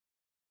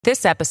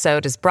This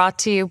episode is brought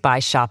to you by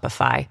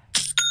Shopify.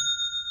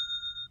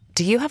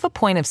 Do you have a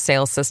point of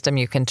sale system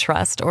you can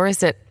trust, or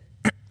is it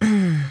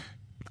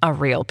a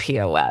real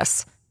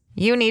POS?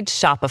 You need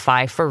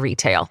Shopify for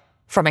retail.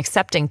 From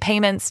accepting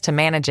payments to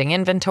managing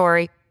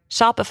inventory,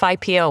 Shopify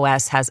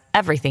POS has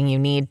everything you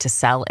need to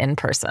sell in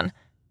person.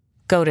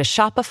 Go to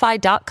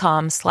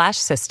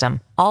shopify.com/system,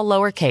 all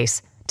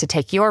lowercase, to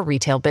take your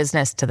retail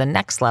business to the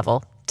next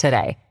level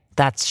today.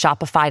 That's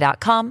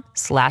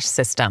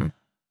shopify.com/system.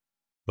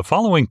 The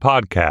following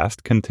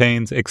podcast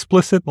contains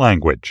explicit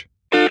language.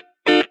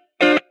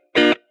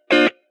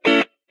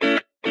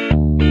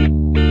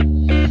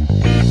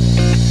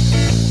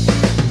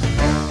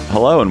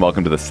 Hello and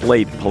welcome to the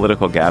Slate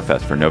Political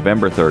Gabfest for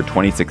November 3rd,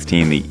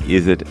 2016, the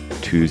Is It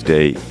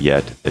Tuesday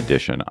Yet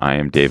edition. I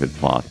am David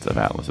Plotz of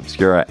Atlas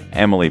Obscura,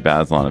 Emily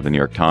Bazelon of the New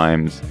York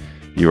Times.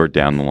 You are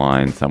down the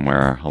line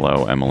somewhere.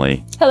 Hello,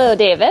 Emily. Hello,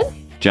 David.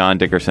 John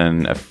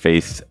Dickerson of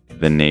Face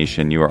the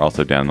Nation. You are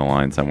also down the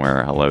line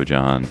somewhere. Hello,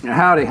 John.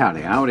 Howdy,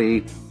 howdy,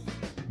 howdy.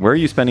 Where are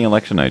you spending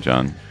election night,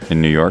 John?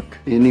 In New York?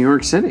 In New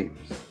York City.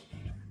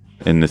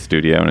 In the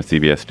studio, in a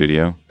CBS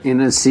studio?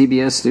 In a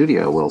CBS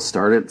studio. We'll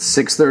start at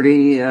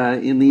 6:30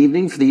 in the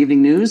evening for the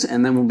evening news,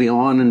 and then we'll be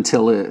on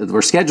until,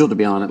 we're scheduled to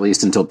be on at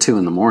least until 2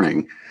 in the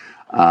morning.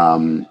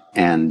 So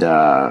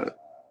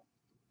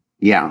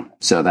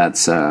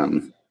that's,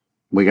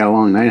 we got a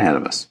long night ahead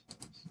of us.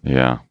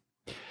 Yeah.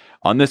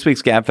 On this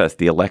week's Gabfest,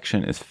 the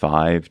election is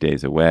 5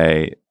 days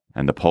away,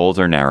 and the polls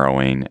are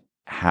narrowing.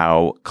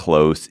 How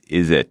close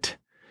is it?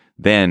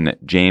 Then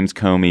James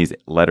Comey's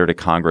letter to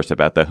Congress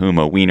about the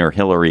Huma Weiner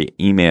Hillary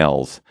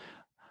emails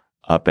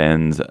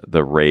upends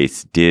the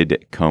race.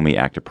 Did Comey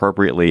act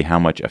appropriately? How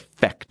much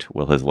effect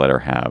will his letter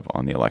have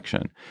on the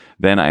election?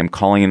 Then I'm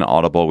calling an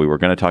audible. We were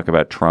going to talk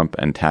about Trump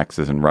and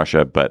taxes in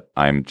Russia, but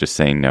I'm just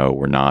saying no,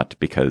 we're not,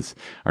 because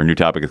our new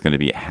topic is going to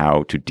be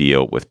how to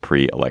deal with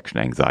pre-election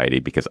anxiety,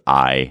 because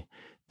I,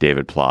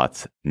 David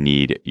Plotz,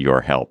 need your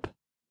help.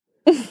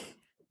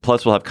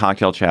 Plus, we'll have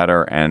cocktail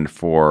chatter, and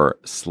for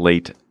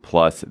Slate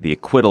Plus, the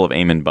acquittal of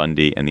Eamon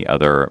Bundy and the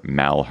other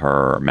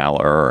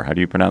Malheur, how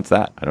do you pronounce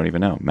that? I don't even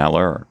know.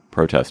 Malheur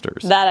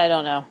protesters. That I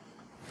don't know.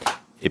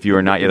 If you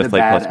are not yet a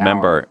Slate Plus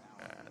member,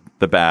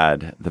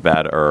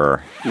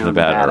 Malheur.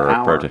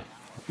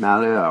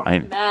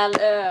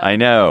 I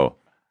know.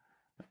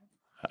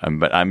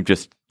 But I'm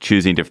just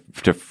choosing to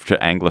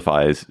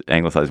anglicize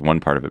one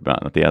part of it,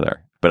 but not the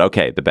other. But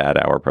okay, the bad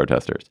hour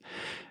protesters.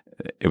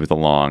 It was a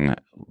long,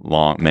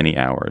 many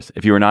hours.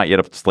 If you are not yet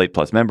a Slate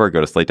Plus member,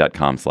 go to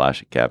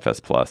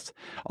slate.com/Gabfest Plus.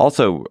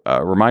 Also,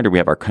 a reminder, we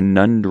have our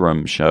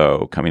Conundrum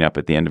show coming up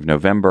at the end of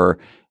November.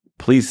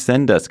 Please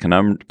send us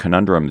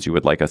conundrums you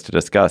would like us to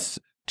discuss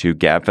to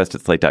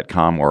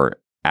gabfest@slate.com or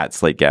at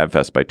Slate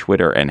Gabfest by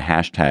Twitter, and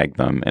hashtag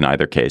them, in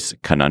either case,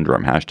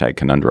 conundrum, hashtag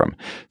conundrum,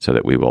 so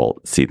that we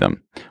will see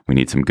them. We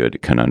need some good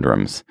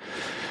conundrums.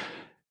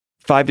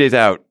 5 days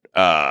out.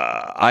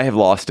 I have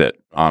lost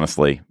it,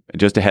 honestly.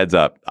 Just a heads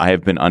up, I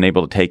have been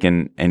unable to take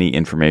in any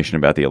information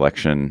about the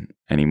election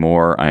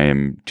anymore. I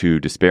am too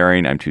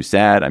despairing. I'm too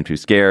sad. I'm too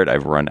scared.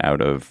 I've run out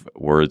of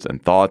words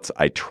and thoughts.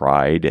 I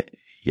tried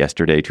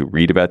yesterday to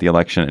read about the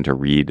election and to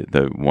read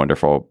the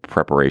wonderful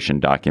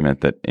preparation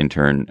document that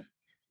intern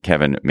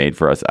Kevin made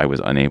for us. I was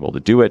unable to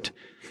do it,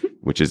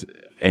 which is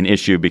an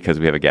issue because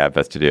we have a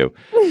Gabfest to do.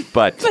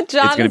 But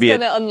John is going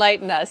to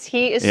enlighten us.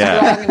 He is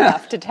strong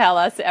enough to tell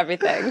us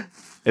everything.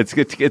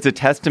 It's a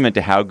testament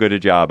to how good a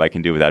job I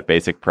can do with that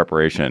basic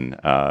preparation.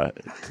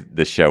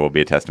 This show will be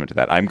a testament to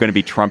that. I'm going to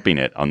be trumping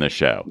it on this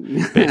show,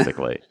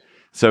 basically.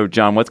 So,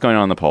 John, what's going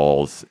on in the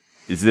polls?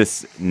 Is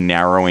this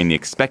narrowing, the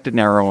expected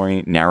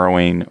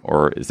narrowing,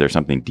 or is there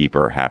something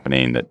deeper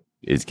happening that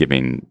is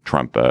giving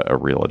Trump a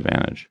real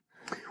advantage?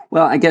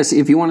 Well, I guess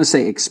if you want to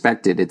say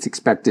expected, it's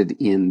expected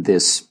in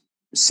this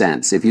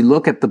sense. If you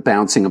look at the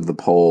bouncing of the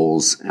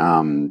polls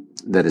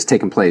that has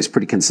taken place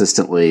pretty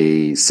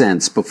consistently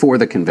since before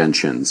the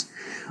conventions,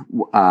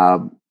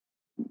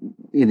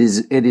 it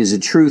is a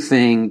true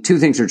thing. Two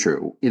things are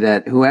true: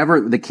 that whoever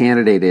the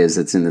candidate is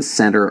that's in the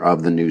center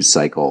of the news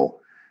cycle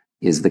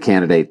is the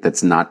candidate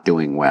that's not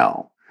doing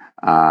well.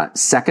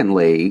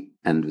 Secondly,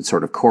 and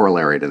sort of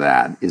corollary to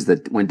that, is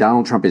that when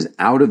Donald Trump is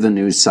out of the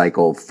news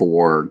cycle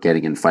for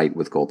getting in fight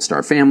with Gold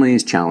Star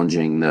families,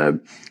 challenging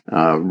the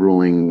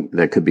ruling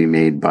that could be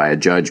made by a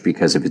judge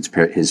because of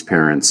his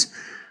parents'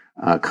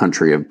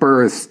 country of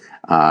birth,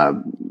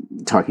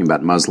 talking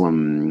about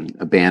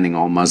banning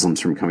all Muslims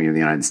from coming to the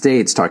United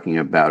States, talking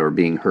about or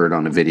being heard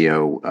on a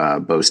video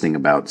boasting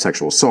about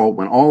sexual assault,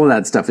 when all of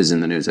that stuff is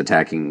in the news,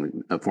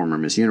 attacking a former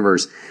Miss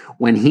Universe,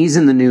 when he's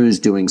in the news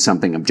doing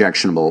something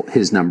objectionable,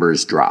 his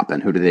numbers drop.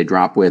 And who do they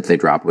drop with? They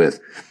drop with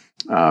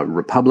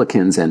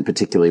Republicans, and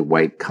particularly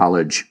white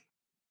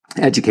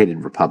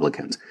college-educated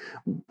Republicans.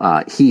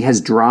 He has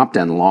dropped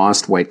and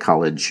lost white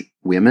college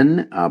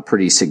women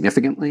pretty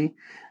significantly.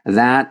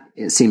 That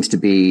seems to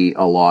be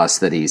a loss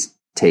that he's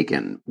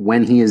taken.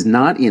 When he is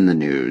not in the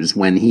news,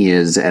 when he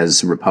is,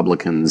 as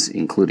Republicans,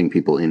 including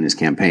people in his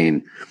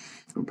campaign,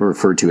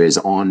 referred to as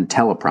on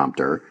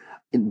teleprompter,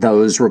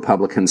 those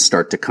Republicans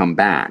start to come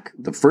back.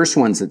 The first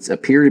ones that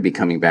appear to be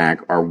coming back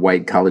are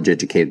white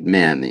college-educated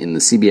men. In the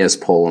CBS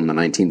poll on the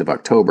 19th of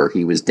October,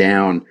 he was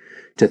down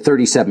to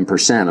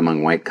 37%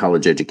 among white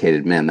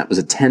college-educated men. That was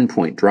a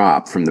 10-point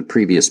drop from the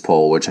previous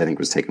poll, which I think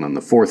was taken on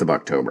the 4th of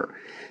October.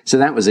 So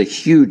that was a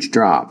huge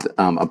drop.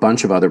 A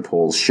bunch of other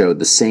polls showed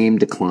the same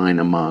decline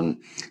among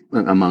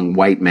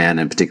white men,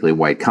 and particularly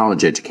white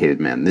college-educated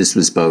men. This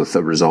was both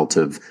a result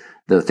of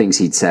the things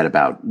he'd said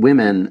about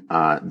women,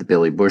 the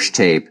Billy Bush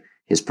tape,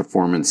 his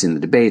performance in the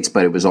debates,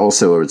 but it was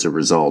also as a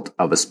result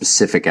of a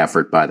specific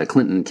effort by the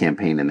Clinton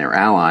campaign and their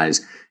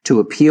allies to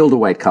appeal to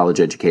white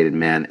college-educated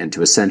men and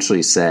to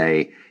essentially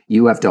say,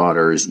 you have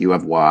daughters, you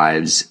have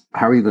wives.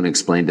 How are you going to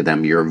explain to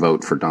them your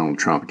vote for Donald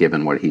Trump,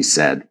 given what he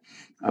said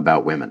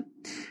about women?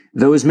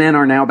 Those men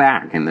are now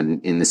back.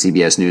 And in the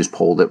CBS News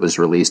poll that was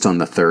released on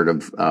the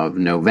 3rd of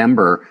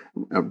November,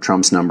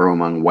 Trump's number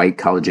among white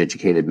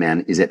college-educated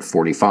men is at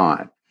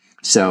 45.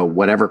 So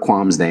whatever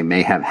qualms they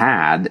may have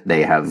had,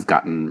 they have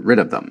gotten rid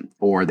of them,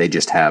 or they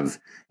just have,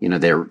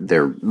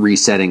 they're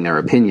resetting their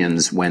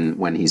opinions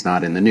when he's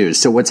not in the news.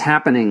 So what's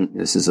happening,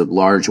 this is a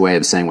large way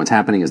of saying what's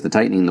happening is the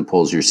tightening in the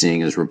polls you're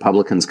seeing is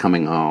Republicans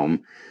coming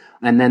home.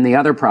 And then the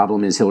other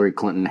problem is Hillary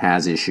Clinton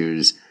has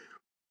issues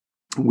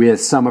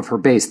with some of her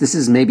base. This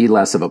is maybe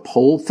less of a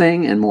poll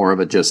thing and more of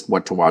a just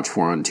what to watch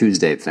for on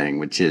Tuesday thing,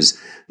 which is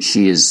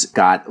she has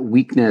got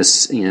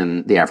weakness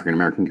in the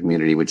African-American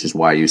community, which is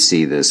why you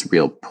see this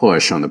real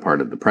push on the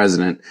part of the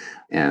president.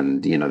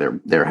 And,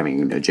 they're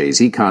having a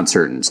Jay-Z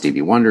concert and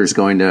Stevie Wonder's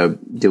going to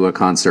do a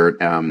concert.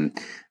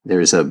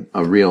 There's a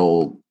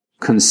real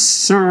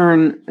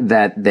concern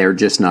that they're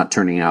just not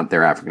turning out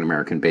their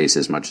African-American base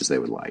as much as they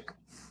would like.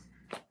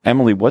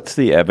 Emily, what's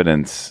the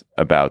evidence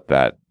about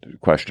that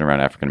question around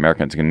African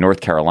Americans? In North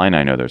Carolina,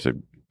 I know there's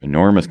an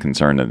enormous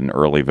concern that in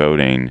early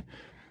voting,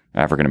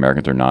 African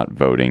Americans are not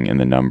voting in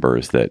the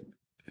numbers that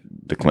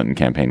the Clinton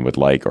campaign would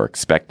like or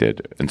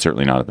expected, and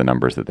certainly not at the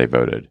numbers that they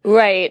voted.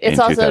 Right. It's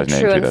also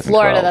true in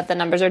Florida that the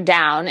numbers are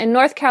down. In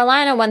North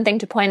Carolina, one thing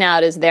to point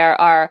out is there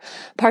are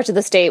parts of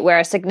the state where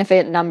a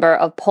significant number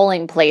of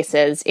polling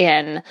places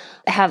in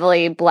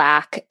heavily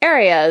black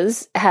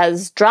areas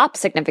has dropped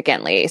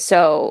significantly.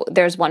 So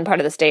there's one part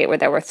of the state where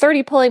there were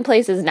 30 polling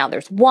places. Now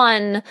there's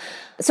 1.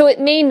 So it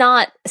may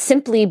not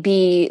simply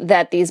be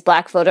that these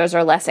black voters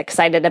are less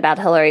excited about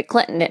Hillary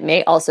Clinton. It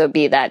may also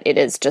be that it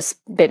has just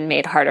been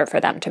made harder for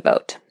them to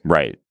vote.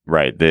 Right.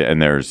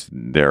 And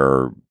there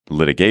are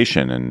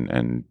litigation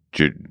and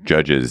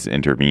judges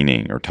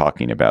intervening or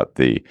talking about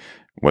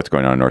what's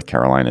going on in North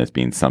Carolina as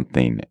being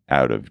something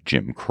out of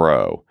Jim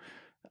Crow.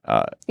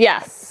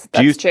 Yes,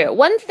 that's true.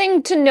 One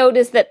thing to note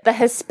is that the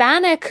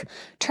Hispanic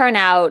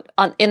turnout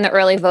in the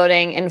early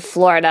voting in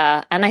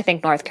Florida and I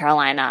think North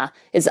Carolina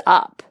is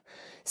up.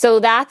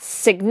 So that's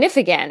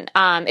significant.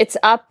 It's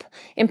up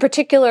in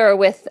particular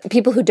with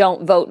people who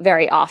don't vote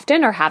very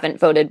often or haven't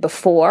voted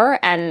before.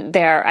 And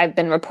I've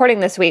been reporting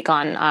this week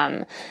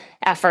on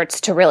efforts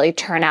to really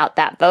turn out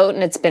that vote.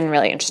 And it's been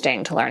really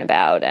interesting to learn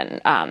about.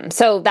 And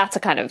so that's a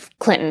kind of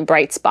Clinton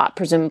bright spot,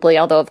 presumably.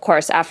 Although, of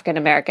course, African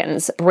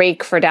Americans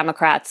break for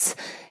Democrats,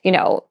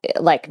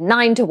 like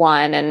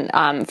 9-1.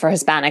 And for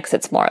Hispanics,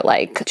 it's more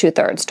like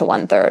 2/3 to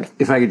 1/3.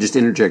 If I could just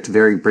interject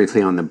very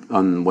briefly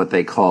on what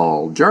they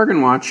call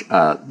Jargon Watch,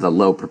 the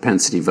low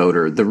propensity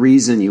voter. The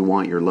reason you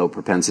want your low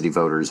propensity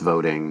voters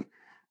voting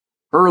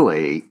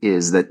early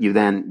is that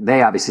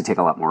they obviously take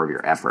a lot more of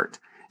your effort.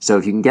 So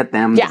if you can get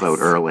them to vote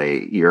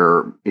early,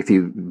 if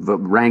you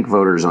rank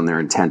voters on their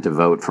intent to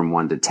vote from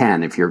 1 to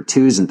 10, if your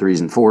 2s and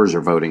 3s and 4s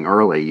are voting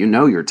early,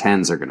 your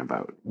 10s are going to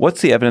vote. What's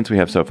the evidence we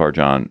have so far,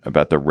 John,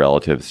 about the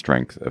relative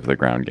strength of the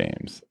ground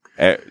games?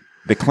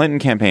 The Clinton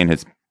campaign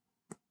has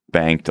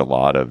banked a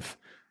lot of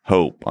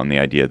hope on the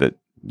idea that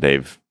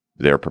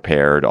they're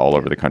prepared all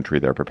over the country.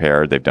 They're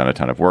prepared. They've done a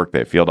ton of work. They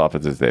have field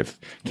offices. They have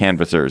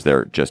canvassers.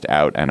 They're just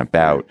out and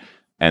about.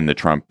 And the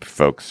Trump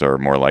folks are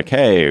more like,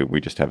 hey,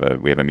 we have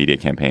a media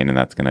campaign and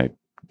that's going to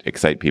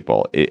excite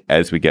people.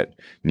 As we get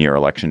near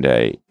Election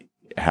Day,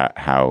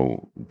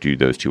 how do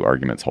those two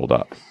arguments hold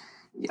up?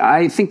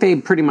 I think they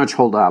pretty much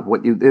hold up.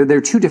 There are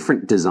two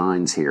different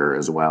designs here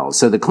as well.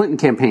 So the Clinton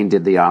campaign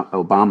did the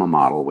Obama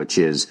model, which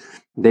is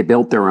they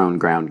built their own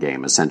ground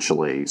game,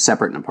 essentially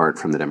separate and apart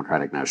from the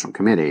Democratic National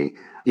Committee.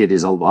 It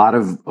is a lot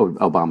of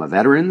Obama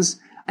veterans,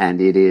 and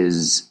it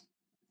is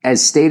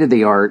as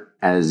state-of-the-art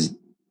as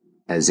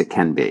it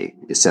can be.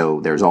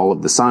 So there's all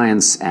of the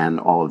science and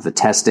all of the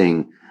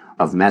testing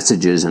of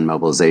messages and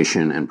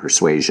mobilization and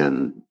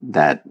persuasion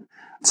that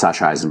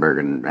Sasha Eisenberg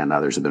and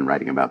others have been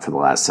writing about for the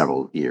last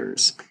several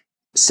years.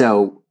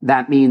 So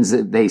that means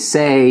that they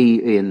say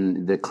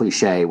in the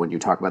cliche when you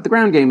talk about the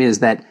ground game is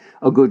that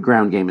a good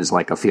ground game is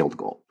like a field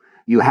goal.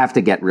 You have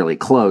to get really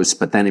close,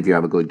 but then if you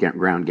have a good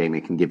ground game,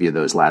 it can give you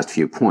those last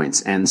few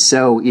points. And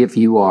so if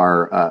you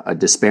are a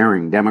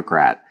despairing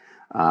Democrat,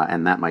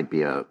 and that might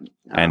be a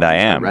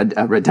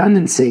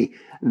redundancy,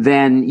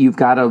 then you've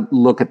got to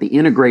look at the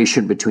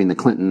integration between the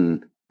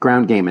Clinton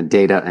ground game and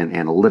data and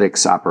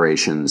analytics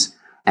operations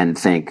and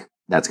think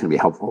that's going to be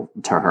helpful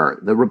to her.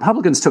 The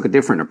Republicans took a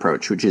different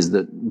approach, which is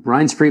that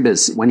Reince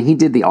Priebus, when he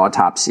did the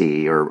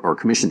autopsy or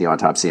commissioned the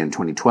autopsy in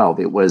 2012,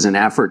 it was an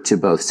effort to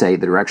both say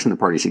the direction the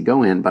party should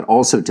go in, but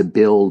also to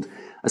build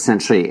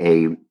essentially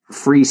a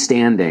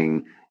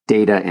freestanding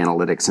data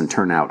analytics and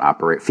turnout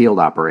field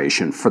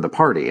operation for the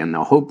party. And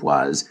the hope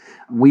was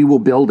we will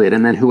build it,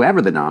 and then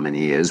whoever the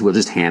nominee is, we'll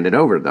just hand it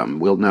over to them.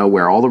 We'll know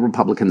where all the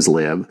Republicans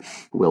live.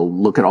 We'll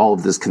look at all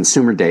of this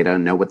consumer data,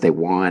 know what they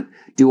want,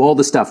 do all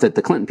the stuff that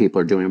the Clinton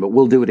people are doing, but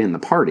we'll do it in the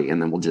party,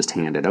 and then we'll just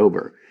hand it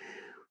over.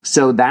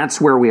 So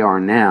that's where we are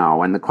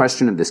now. And the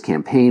question of this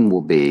campaign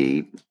will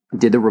be,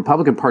 did the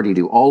Republican Party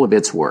do all of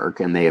its work?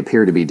 And they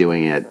appear to be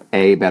doing it,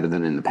 A, better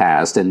than in the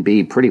past, and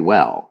B, pretty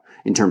well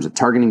in terms of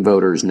targeting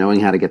voters,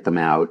 knowing how to get them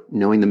out,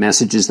 knowing the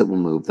messages that will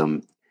move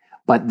them.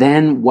 But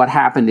then what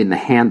happened in the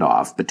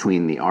handoff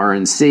between the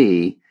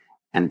RNC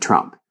and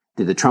Trump?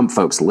 Did the Trump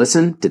folks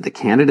listen? Did the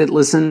candidate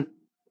listen?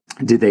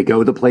 Did they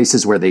go the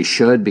places where they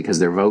should because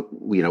their vote,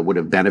 would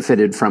have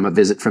benefited from a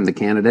visit from the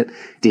candidate?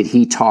 Did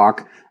he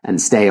talk and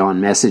stay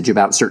on message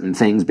about certain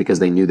things because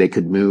they knew they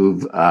could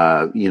move,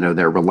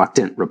 their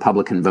reluctant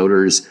Republican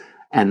voters?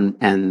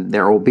 And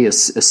there will be a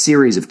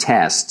series of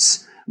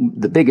tests.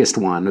 The biggest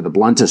one, or the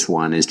bluntest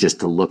one, is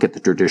just to look at the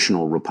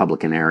traditional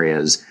Republican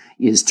areas.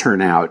 Is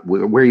turnout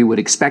where you would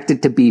expect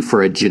it to be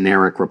for a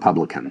generic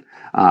Republican?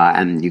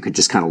 And you could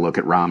just kind of look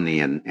at Romney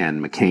and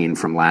McCain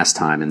from last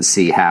time and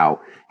see how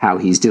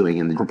he's doing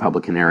in the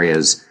Republican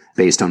areas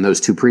based on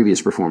those two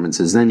previous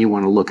performances. Then you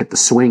want to look at the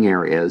swing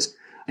areas.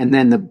 And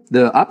then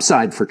the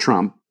upside for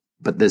Trump,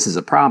 but this is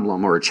a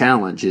problem or a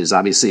challenge, is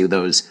obviously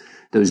those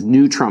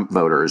new Trump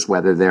voters,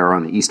 whether they're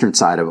on the eastern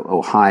side of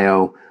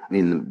Ohio,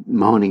 in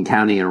Mahoning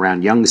County and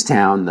around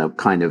Youngstown, the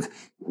kind of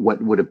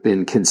what would have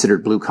been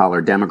considered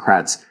blue-collar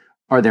Democrats.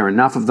 Are there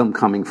enough of them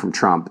coming from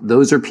Trump?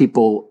 Those are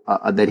people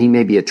that he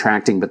may be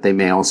attracting, but they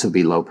may also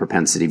be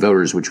low-propensity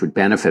voters, which would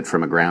benefit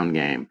from a ground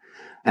game.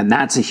 And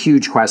that's a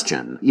huge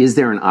question. Is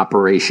there an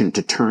operation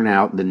to turn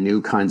out the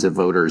new kinds of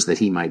voters that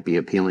he might be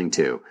appealing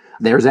to?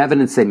 There's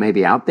evidence they may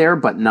be out there,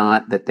 but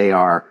not that they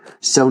are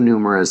so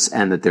numerous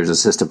and that there's a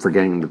system for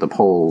getting them to the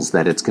polls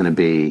that it's going to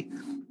be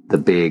the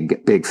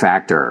big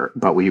factor.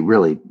 But we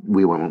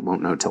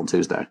won't know till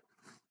Tuesday.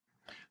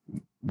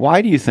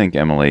 Why do you think,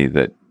 Emily,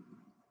 that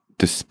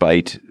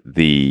despite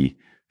the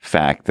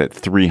fact that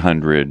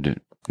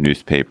 300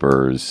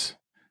 newspapers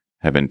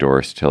have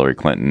endorsed Hillary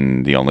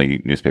Clinton, the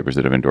only newspapers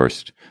that have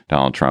endorsed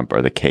Donald Trump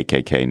are the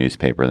KKK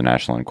newspaper, the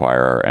National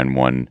Enquirer, and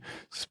one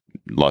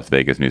Las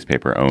Vegas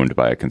newspaper owned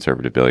by a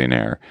conservative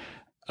billionaire.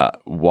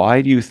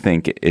 Why do you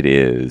think it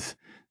is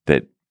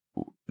that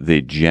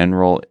the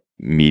general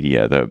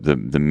media,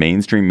 the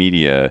mainstream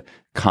media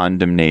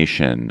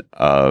condemnation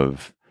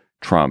of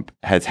Trump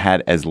has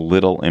had as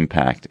little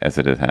impact as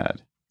it has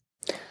had?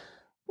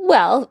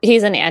 Well,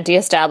 he's an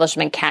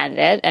anti-establishment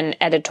candidate, and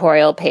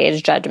editorial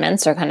page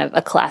judgments are kind of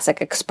a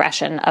classic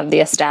expression of the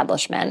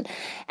establishment.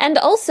 And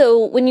also,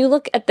 when you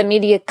look at the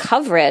media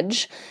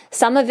coverage,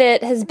 some of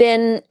it has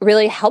been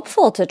really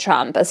helpful to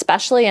Trump,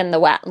 especially in the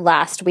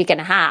last week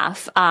and a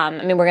half.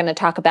 We're going to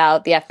talk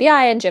about the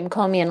FBI and Jim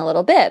Comey in a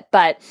little bit,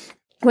 but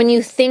when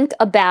you think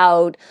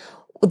about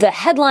the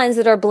headlines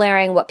that are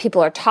blaring, what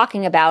people are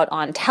talking about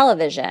on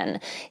television,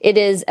 it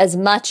is as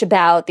much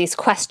about these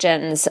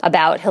questions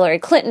about Hillary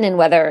Clinton and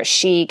whether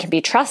she can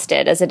be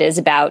trusted as it is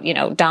about,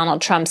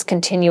 Donald Trump's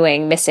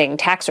continuing missing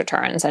tax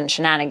returns and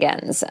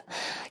shenanigans.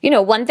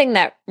 One thing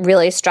that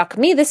really struck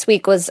me this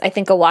week was, I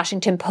think, a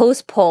Washington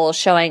Post poll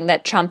showing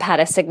that Trump had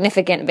a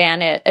significant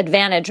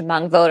advantage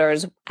among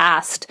voters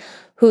asked,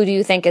 who do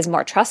you think is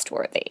more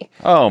trustworthy?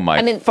 Oh,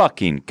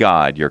 fucking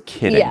God, you're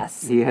kidding.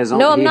 Yes.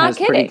 I'm not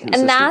kidding.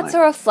 And that's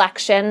a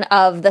reflection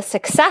of the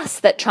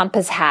success that Trump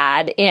has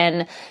had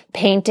in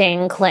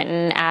painting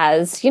Clinton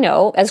as,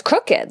 as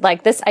crooked.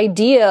 Like, this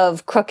idea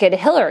of crooked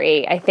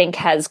Hillary, I think,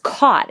 has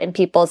caught in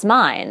people's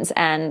minds.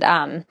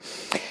 And,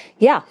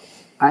 yeah.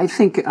 I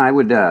think I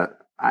would, I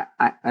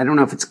don't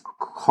know if it's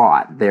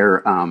caught.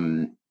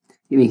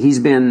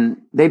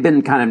 They've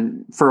been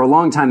kind of, for a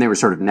long time, they were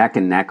sort of neck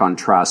and neck on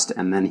trust,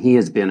 and then he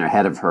has been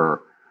ahead of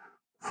her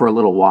for a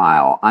little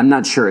while. I'm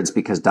not sure it's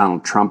because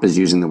Donald Trump is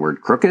using the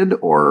word crooked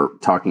or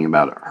talking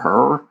about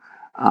her.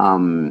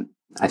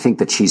 I think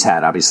that she's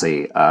had,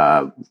 obviously,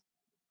 a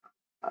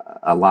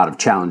lot of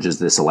challenges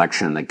this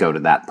election that go to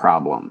that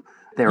problem.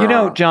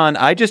 John,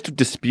 I just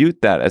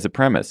dispute that as a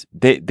premise.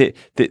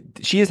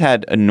 She has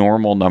had a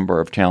normal number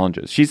of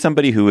challenges. She's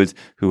somebody who has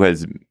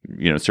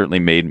certainly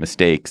made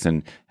mistakes,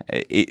 and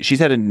she's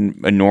had a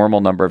normal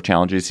number of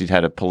challenges. She's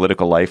had a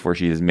political life where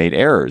she has made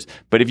errors.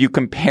 But if you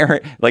compare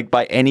it, like,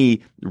 by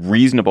any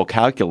reasonable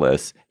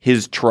calculus,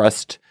 his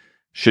trust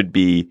should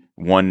be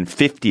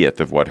 1/50th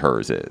of what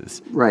hers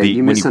is. Right.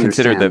 You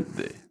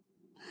misunderstand.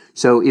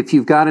 So if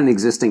you've got an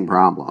existing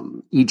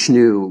problem, each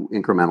new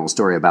incremental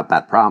story about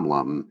that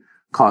problem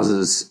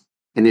causes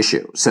an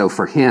issue. So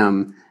for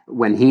him,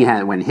 when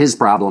his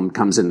problem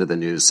comes into the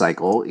news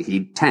cycle,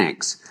 he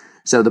tanks.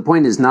 So the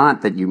point is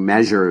not that you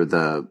measure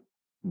the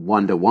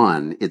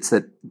 1-to-1. It's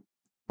that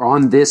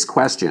on this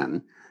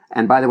question,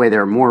 And by the way,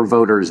 there are more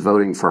voters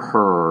voting for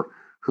her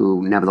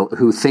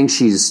who think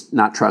she's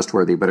not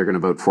trustworthy, but are going to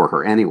vote for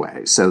her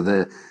anyway. So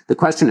the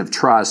question of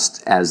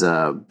trust as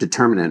a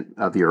determinant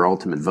of your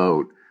ultimate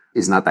vote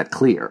is not that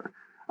clear.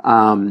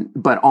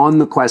 But on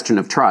the question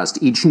of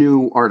trust, each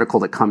new article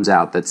that comes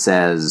out that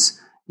says,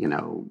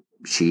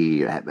 she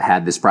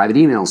had this private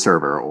email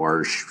server,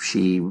 or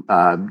she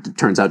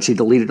turns out she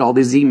deleted all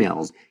these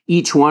emails,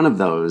 each one of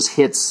those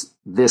hits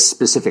this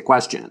specific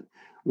question.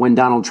 When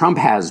Donald Trump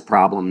has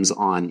problems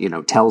on,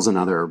 tells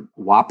another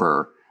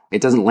whopper,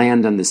 it doesn't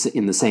land in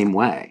the same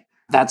way.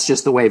 That's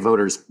just the way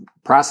voters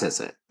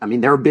process it. I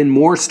mean, there have been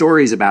more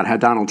stories about how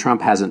Donald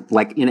Trump hasn't,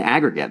 like in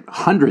aggregate,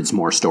 hundreds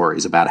more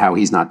stories about how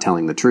he's not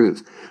telling the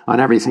truth on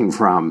everything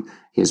from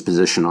his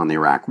position on the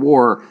Iraq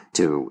war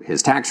to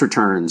his tax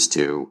returns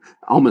to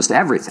almost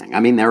everything. I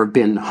mean, there have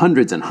been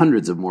hundreds and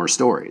hundreds of more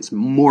stories,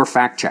 more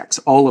fact checks,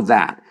 all of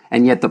that.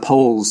 And yet the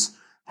polls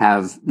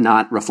have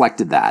not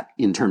reflected that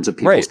in terms of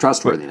people's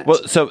trustworthiness.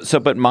 Well,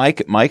 but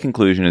my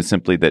conclusion is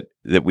simply that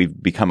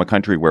we've become a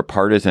country where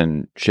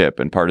partisanship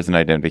and partisan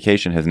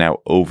identification has now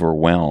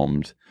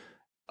overwhelmed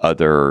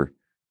other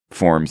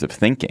forms of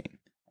thinking.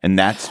 And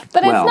it's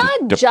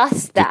not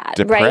just that,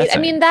 right? I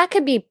mean, that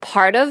could be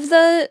part of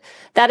that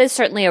is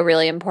certainly a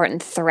really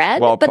important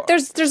thread. Well, but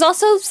there's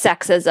also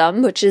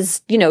sexism, which is,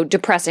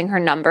 depressing her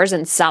numbers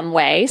in some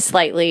way,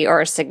 slightly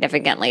or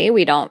significantly.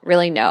 We don't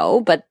really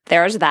know, but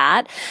there's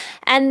that.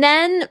 And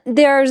then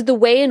there's the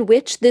way in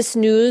which this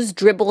news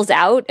dribbles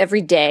out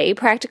every day,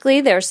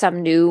 practically. There's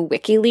some new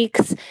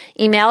WikiLeaks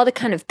email to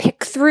kind of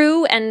pick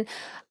through, and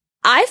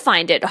I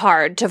find it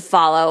hard to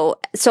follow.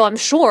 So I'm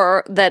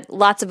sure that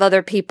lots of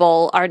other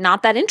people are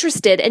not that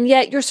interested. And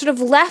yet you're sort of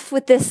left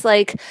with this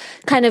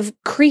kind of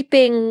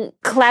creeping,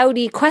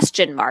 cloudy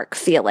question mark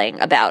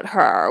feeling about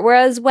her.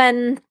 Whereas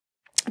when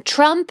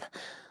Trump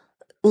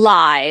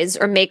lies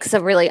or makes a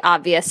really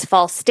obvious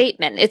false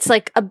statement, it's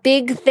like a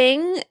big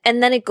thing,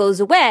 and then it goes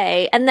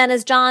away. And then,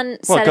 as John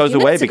said, it goes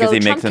away because he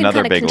makes Trump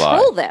another big lie.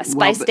 Control this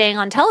by staying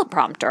on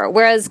teleprompter,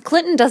 whereas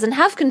Clinton doesn't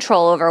have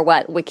control over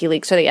what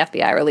WikiLeaks or the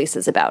FBI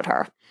releases about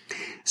her.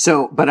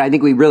 So, but I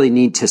think we really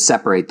need to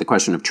separate the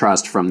question of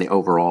trust from the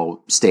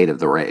overall state of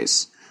the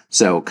race.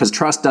 So, because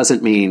trust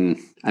doesn't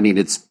mean,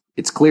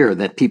 it's clear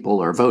that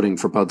people are voting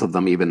for both of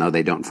them, even though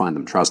they don't find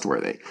them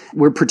trustworthy.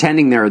 We're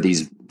pretending there are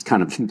these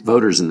kind of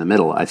voters in the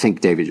middle. I think,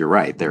 David, you're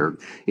right.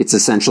 It's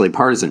essentially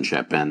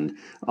partisanship, and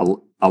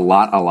a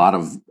lot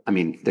of.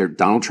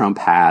 Donald Trump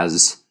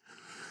has,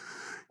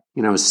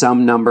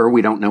 some number.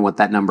 We don't know what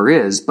that number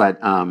is, but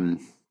high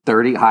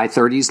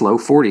 30s, low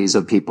 40s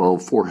of people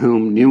for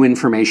whom new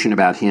information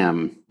about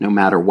him, no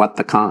matter what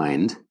the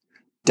kind,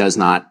 does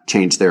not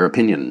change their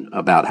opinion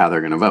about how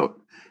they're going to vote.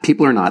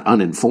 People are not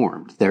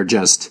uninformed. They're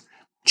just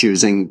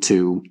choosing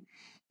to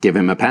give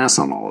him a pass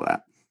on all of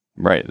that.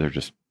 Right. They're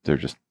just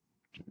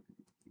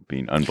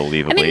being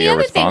unbelievably the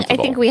other irresponsible. thing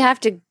I think we have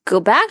to go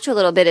back to a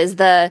little bit is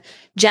the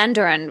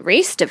gender and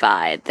race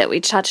divide that we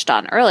touched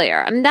on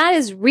earlier. That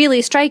is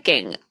really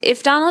striking.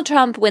 If Donald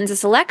Trump wins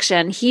this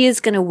election, he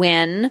is going to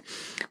win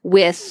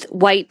with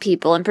white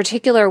people, in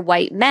particular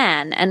white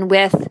men, and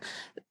with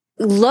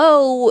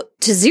low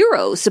to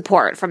zero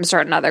support from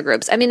certain other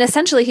groups.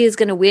 Essentially, he's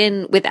going to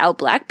win without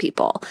Black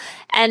people.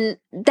 And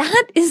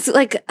that is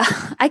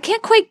I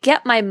can't quite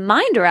get my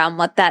mind around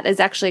what that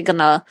is actually going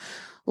to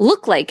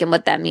look like and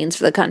what that means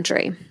for the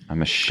country.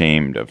 I'm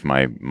ashamed of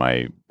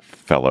my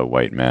fellow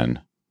white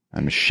men.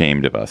 I'm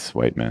ashamed of us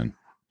white men.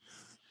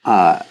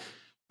 I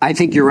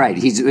think you're right.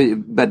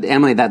 But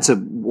Emily, that's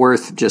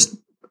worth just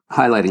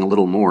highlighting a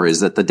little more,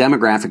 is that the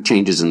demographic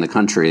changes in the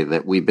country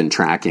that we've been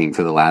tracking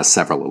for the last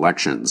several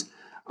elections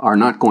are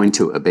not going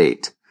to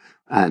abate.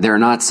 There are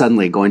not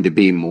suddenly going to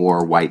be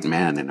more white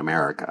men in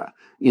America.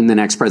 In the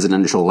next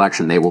presidential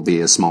election, they will be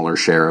a smaller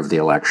share of the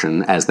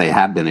election, as they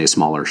have been a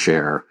smaller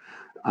share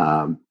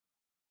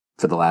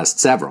for the last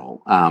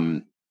several.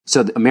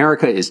 So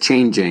America is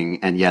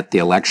changing, and yet the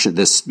election,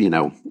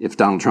 if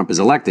Donald Trump is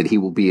elected, he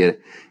will be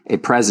a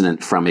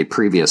president from a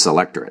previous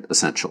electorate,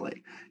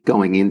 essentially,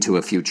 going into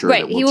a future that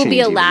will change. Right, he will be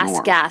a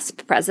last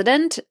gasp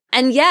president,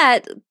 and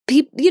yet,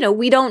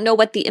 we don't know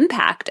what the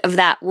impact of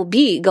that will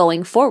be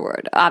going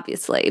forward,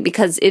 obviously,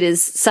 because it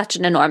is such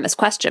an enormous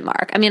question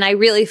mark. I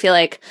really feel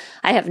like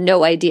I have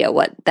no idea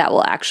what that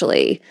will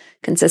actually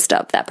consist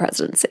of, that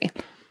presidency.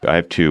 I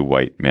have 2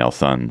 white male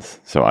sons,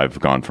 so I've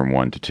gone from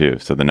 1 to 2.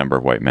 So the number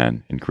of white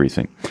men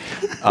increasing.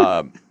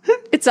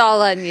 It's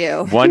all on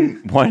you.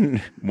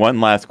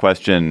 One last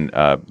question,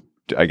 I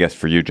guess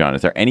for you, John.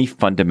 Is there any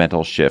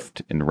fundamental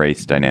shift in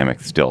race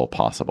dynamics still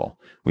possible?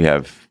 We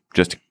have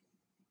just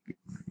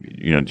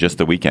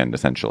the weekend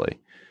essentially.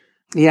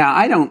 Yeah,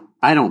 I don't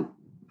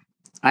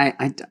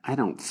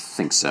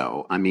think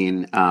so.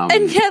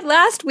 And yet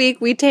last week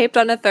we taped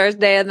on a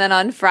Thursday, and then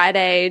on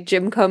Friday,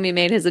 Jim Comey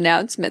made his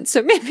announcement.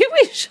 So maybe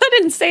we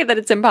shouldn't say that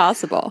it's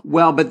impossible.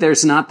 Well, but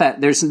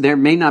there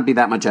may not be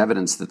that much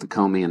evidence that the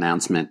Comey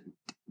announcement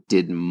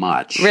did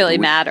much. Really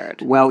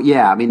mattered. Well,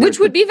 yeah. I mean, which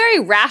would be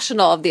very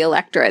rational of the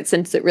electorate,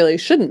 since it really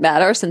shouldn't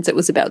matter, since it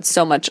was about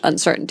so much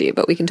uncertainty.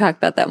 But we can talk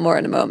about that more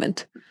in a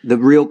moment. The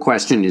real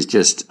question is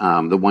just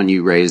the one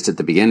you raised at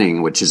the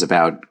beginning, which is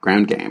about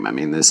ground game. I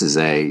mean, this is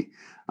a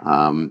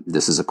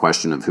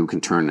question of who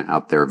can turn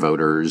out their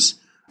voters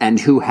and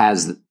who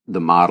has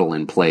the model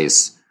in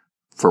place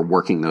for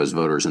working those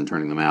voters and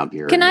turning them out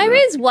here. Can I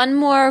raise one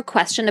more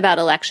question about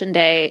Election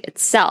Day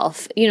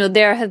itself?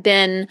 There have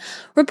been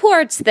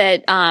reports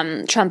that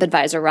Trump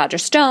advisor Roger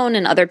Stone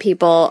and other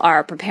people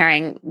are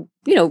preparing,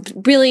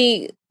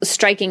 really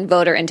striking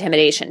voter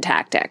intimidation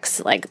tactics,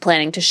 like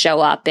planning to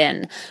show up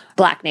in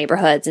Black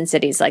neighborhoods in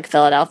cities like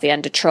Philadelphia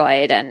and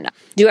Detroit and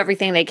do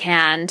everything they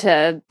can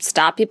to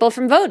stop people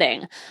from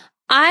voting.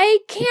 I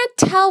can't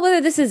tell whether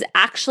this is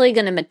actually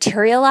going to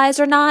materialize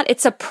or not.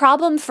 It's a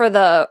problem for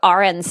the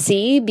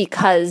RNC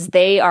because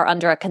they are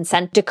under a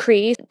consent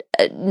decree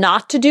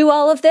not to do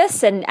all of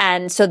this.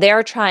 And so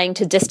they're trying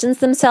to distance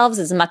themselves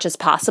as much as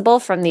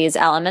possible from these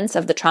elements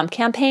of the Trump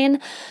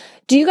campaign.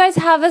 Do you guys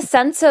have a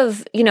sense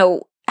of,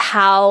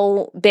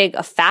 how big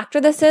a factor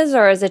this is,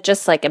 or is it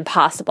just like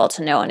impossible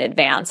to know in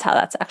advance how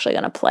that's actually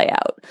going to play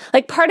out?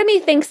 Like, part of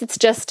me thinks it's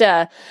just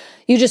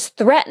you just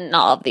threaten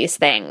all of these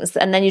things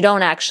and then you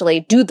don't actually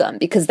do them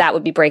because that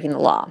would be breaking the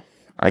law.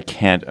 I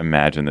can't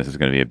imagine this is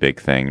going to be a big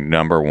thing.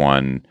 Number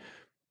one,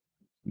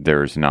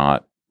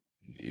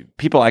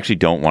 people actually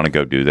don't want to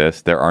go do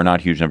this. There are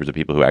not huge numbers of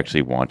people who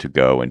actually want to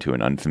go into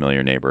an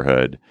unfamiliar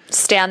neighborhood,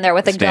 stand there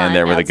with a gun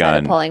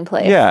outside a polling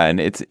place. Yeah, and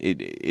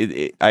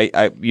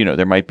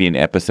there might be an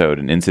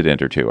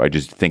incident or two. I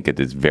just think it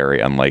is very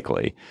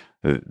unlikely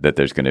that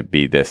there's going to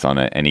be this on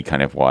any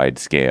kind of wide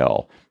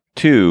scale.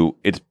 Two,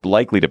 it's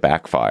likely to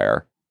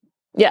backfire.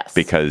 Yes,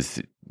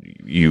 because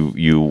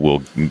you will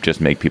just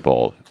make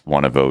people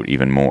want to vote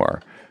even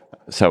more.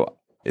 So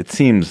It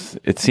seems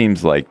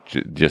like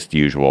just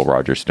usual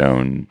Roger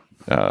Stone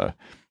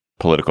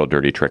political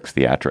dirty tricks,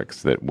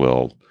 theatrics that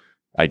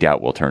I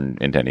doubt will turn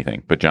into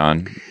anything. But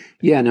John?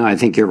 Yeah, no, I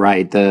think you're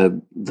right.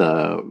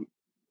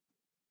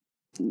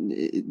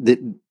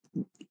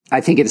 I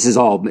think this is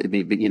all,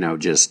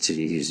 just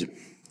he's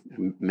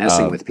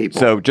messing with people.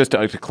 So just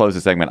to close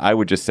the segment, I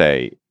would just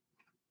say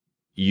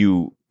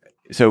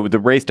so the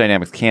race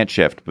dynamics can't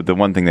shift, but the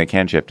one thing that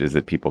can shift is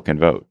that people can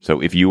vote.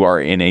 So if you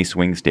are in a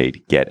swing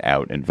state, get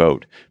out and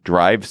vote.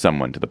 Drive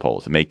someone to the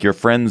polls. Make your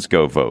friends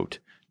go vote.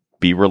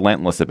 Be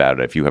relentless about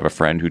it. If you have a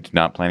friend who's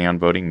not planning on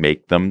voting,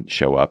 make them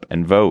show up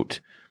and vote.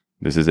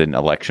 This is an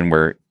election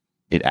where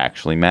it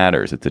actually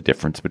matters. It's a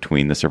difference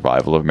between the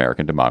survival of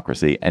American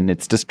democracy and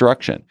its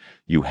destruction.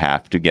 You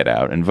have to get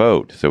out and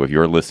vote. So if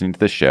you're listening to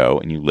the show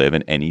and you live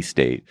in any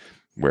state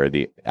where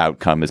the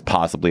outcome is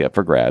possibly up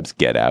for grabs,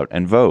 get out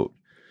and vote.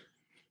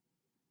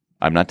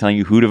 I'm not telling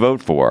you who to vote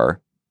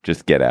for.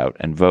 Just get out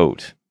and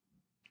vote.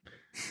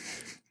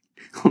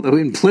 Although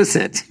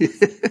implicit.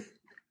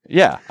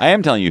 Yeah, I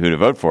am telling you who to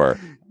vote for.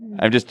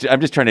 I'm just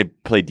trying to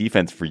play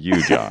defense for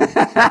you, John.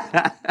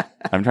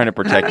 I'm trying to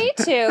protect. Me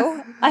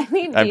too. I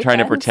mean, I'm trying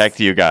to protect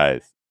you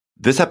guys.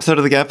 This episode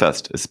of the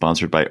GabFest is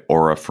sponsored by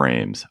Aura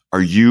Frames.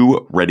 Are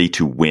you ready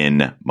to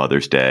win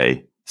Mother's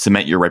Day?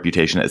 Cement your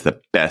reputation as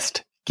the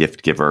best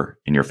gift giver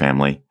in your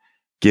family.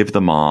 Give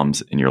the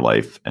moms in your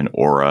life an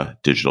Aura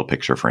digital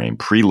picture frame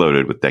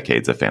preloaded with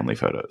decades of family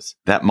photos.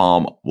 That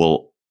mom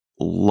will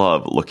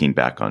love looking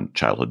back on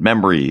childhood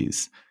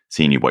memories,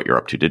 seeing what you're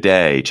up to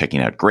today, checking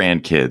out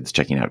grandkids,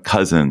 checking out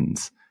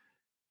cousins.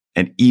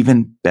 And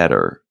even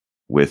better,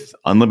 with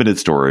unlimited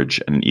storage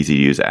and an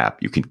easy-to-use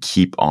app, you can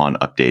keep on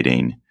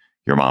updating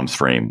your mom's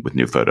frame with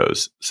new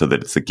photos so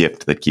that it's a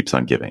gift that keeps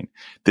on giving.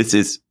 This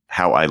is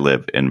how I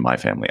live in my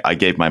family. I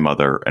gave my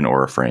mother an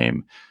Aura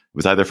frame. It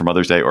was either for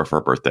Mother's Day or for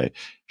her birthday.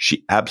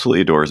 She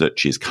absolutely adores it.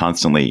 She's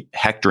constantly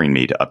hectoring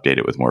me to update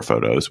it with more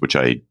photos, which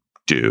I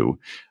do.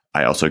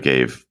 I also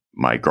gave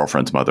my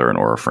girlfriend's mother an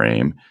Aura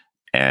frame,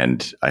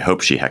 and I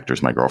hope she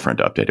hectors my girlfriend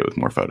to update it with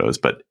more photos.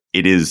 But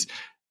it is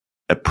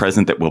a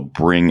present that will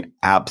bring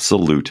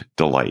absolute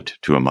delight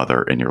to a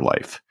mother in your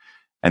life.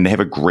 And they have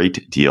a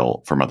great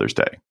deal for Mother's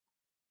Day.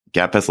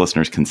 GabFest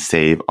listeners can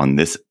save on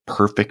this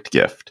perfect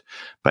gift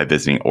by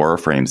visiting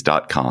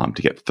auraframes.com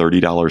to get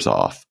 $30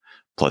 off.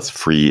 Plus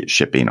free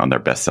shipping on their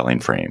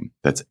best-selling frame.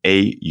 That's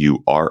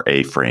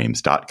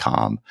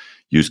auraframes.com.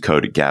 Use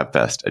code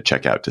GABFEST at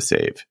checkout to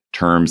save.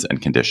 Terms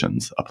and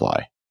conditions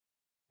apply.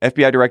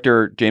 FBI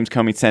Director James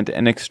Comey sent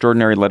an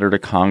extraordinary letter to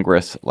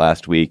Congress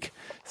last week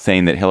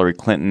saying that Hillary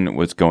Clinton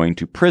was going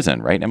to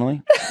prison, right,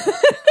 Emily?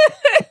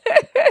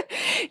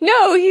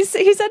 No, he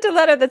sent a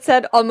letter that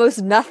said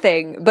almost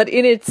nothing, but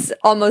in its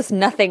almost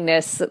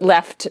nothingness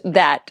left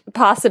that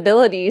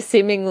possibility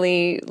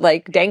seemingly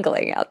like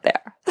dangling out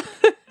there.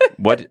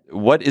 What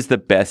is the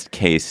best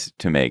case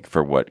to make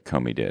for what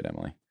Comey did,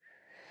 Emily?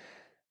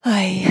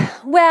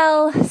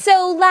 Well,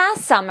 So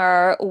last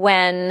summer,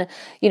 when,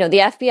 the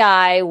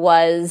FBI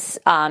was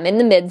in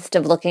the midst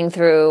of looking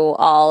through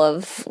all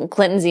of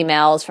Clinton's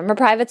emails from her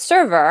private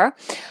server,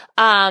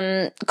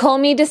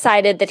 Comey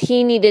decided that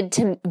he needed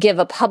to give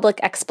a public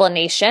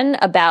explanation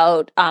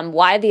about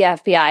why the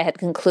FBI had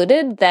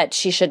concluded that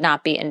she should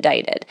not be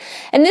indicted.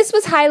 And this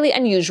was highly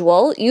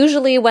unusual.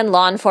 Usually when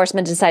law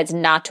enforcement decides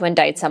not to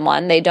indict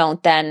someone, they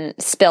don't then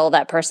spill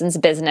that person's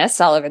business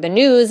all over the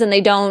news, and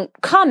they don't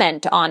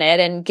comment on it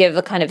and give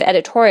a kind of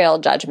editorial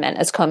judgment,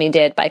 as Comey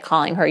did by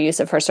calling her use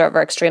of her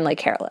server extremely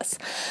careless.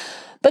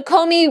 But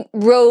Comey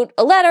wrote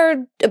a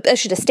letter,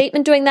 issued a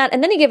statement doing that,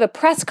 and then he gave a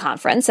press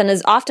conference, and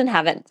as often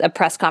happen at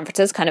press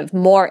conferences, kind of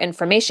more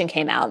information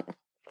came out.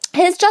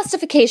 His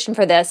justification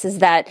for this is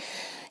that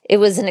it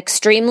was an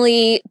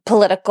extremely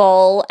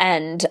political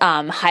and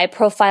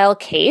high-profile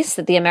case,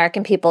 that the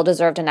American people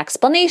deserved an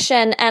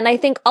explanation. And I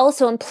think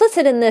also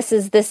implicit in this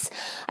is this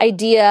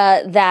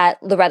idea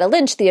that Loretta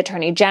Lynch, the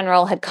Attorney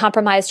General, had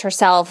compromised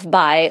herself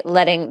by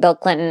letting Bill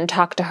Clinton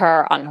talk to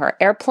her on her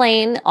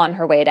airplane on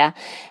her way to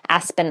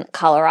Aspen,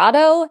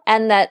 Colorado,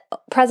 and that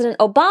President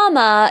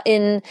Obama,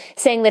 in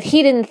saying that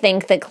he didn't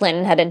think that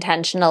Clinton had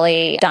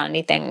intentionally done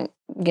anything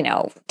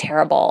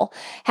terrible,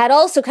 had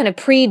also kind of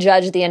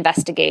prejudged the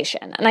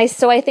investigation. And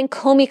so I think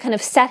Comey kind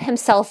of set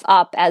himself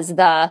up as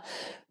the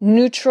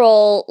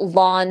neutral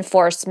law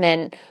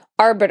enforcement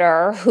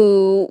arbiter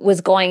who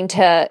was going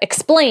to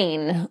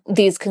explain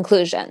these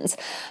conclusions.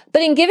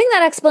 But in giving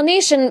that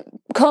explanation,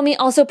 Comey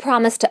also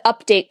promised to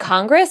update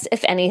Congress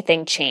if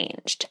anything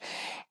changed.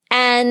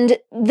 And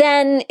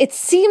then it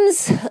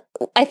seems,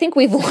 I think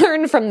we've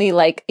learned from the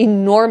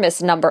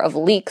enormous number of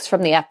leaks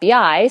from the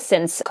FBI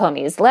since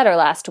Comey's letter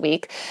last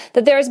week,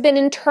 that there has been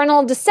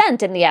internal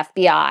dissent in the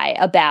FBI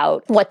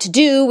about what to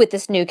do with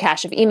this new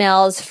cache of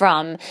emails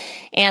from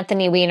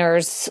Anthony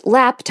Weiner's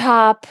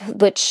laptop,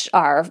 which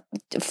are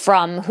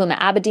from Huma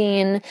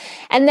Abedin.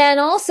 And then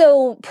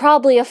also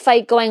probably a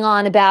fight going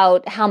on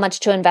about how much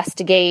to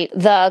investigate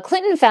the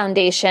Clinton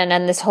Foundation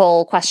and this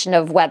whole question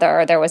of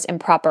whether there was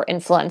improper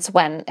influence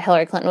when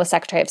Hillary Clinton was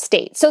Secretary of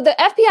State. So the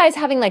FBI is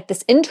having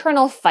this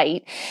internal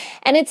fight.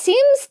 And it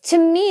seems to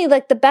me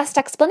like the best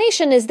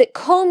explanation is that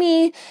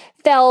Comey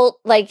felt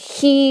like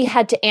he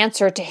had to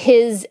answer to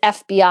his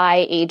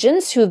FBI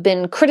agents who've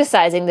been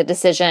criticizing the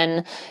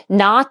decision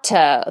not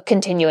to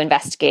continue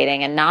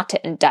investigating and not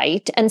to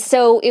indict. And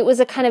so it was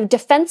a kind of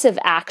defensive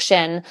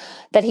action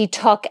that he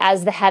took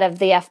as the head of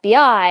the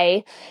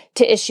FBI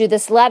to issue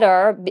this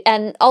letter.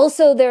 And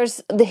also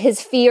there's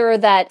his fear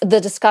that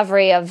the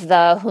discovery of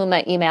the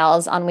Huma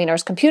emails on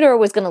Weiner's computer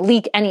was going to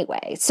leak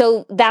anyway.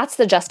 So that's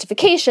the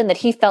justification, that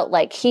he felt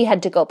like he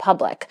had to go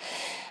public.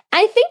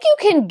 I think you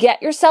can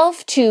get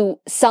yourself to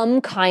some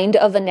kind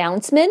of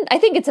announcement. I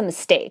think it's a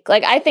mistake.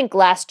 I think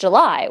last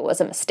July was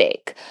a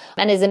mistake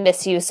and is a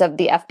misuse of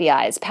the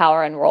FBI's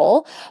power and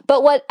role.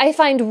 But what I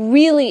find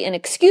really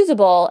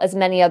inexcusable, as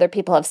many other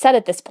people have said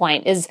at this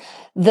point, is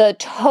the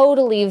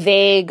totally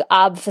vague,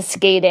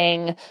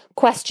 obfuscating,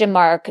 question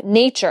mark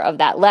nature of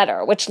that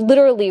letter, which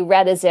literally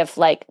read as if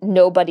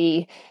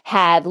nobody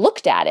had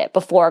looked at it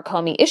before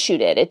Comey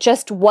issued it. It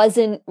just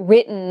wasn't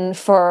written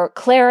for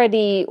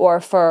clarity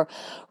or for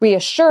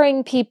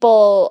reassuring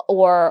people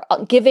or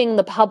giving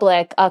the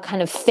public a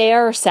kind of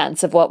fair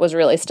sense of what was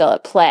really still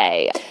at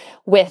play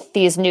with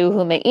these new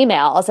Huma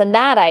emails. And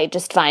that I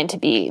just find to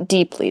be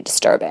deeply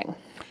disturbing.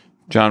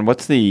 John,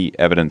 what's the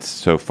evidence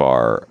so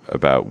far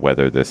about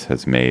whether this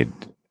has made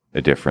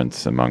a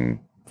difference among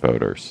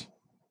voters?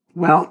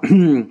 Well,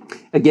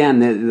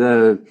 again,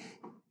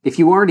 if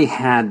you already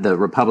had the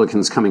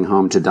Republicans coming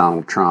home to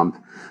Donald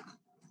Trump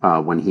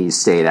when he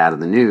stayed out of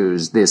the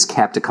news, this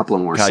kept a couple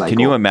of more cycles. Can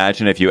you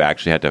imagine if you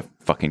actually had to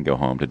fucking go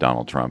home to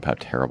Donald Trump? How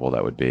terrible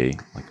that would be.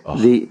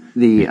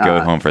 You'd go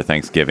home for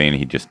Thanksgiving and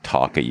he'd just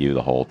talk at you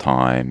the whole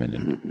time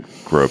and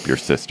grope your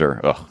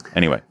sister.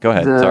 Anyway, go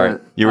ahead. Sorry.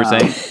 You were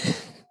saying?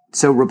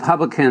 So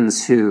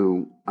Republicans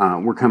who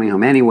were coming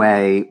home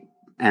anyway,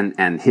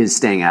 and his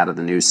staying out of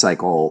the news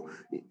cycle,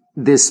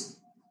 this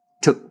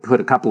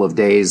put a couple of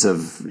days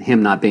of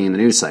him not being in the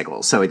news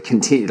cycle. So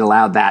it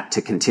allowed that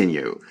to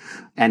continue.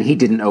 And he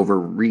didn't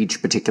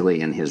overreach,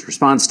 particularly in his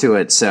response to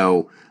it.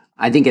 So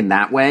I think in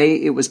that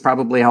way, it was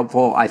probably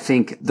helpful. I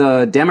think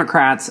the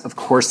Democrats, of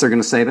course, they're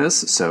going to say this.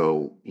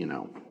 So,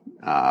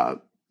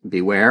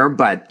 beware.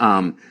 But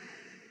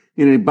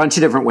in a bunch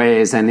of different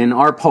ways. And in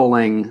our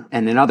polling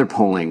and in other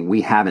polling,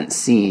 we haven't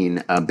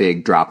seen a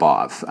big drop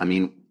off. I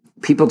mean,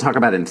 people talk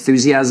about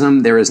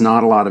enthusiasm. There is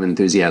not a lot of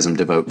enthusiasm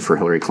to vote for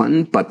Hillary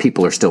Clinton, but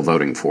people are still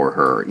voting for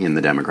her in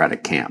the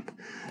Democratic camp.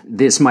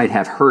 This might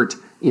have hurt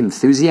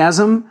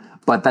enthusiasm,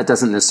 but that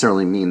doesn't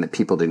necessarily mean that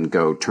people didn't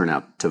go turn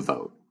out to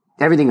vote.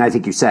 Everything I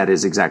think you said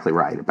is exactly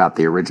right about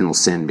the original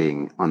sin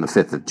being on the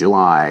 5th of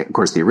July. Of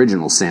course, the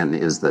original sin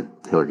is that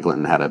Hillary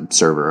Clinton had a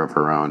server of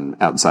her own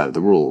outside of the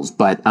rules.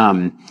 But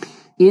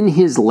in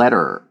his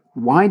letter,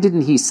 why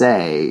didn't he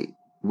say,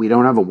 we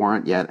don't have a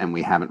warrant yet and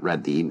we haven't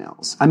read the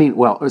emails? I mean,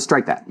 well,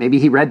 strike that. Maybe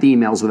he read the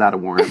emails without a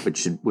warrant,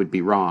 which would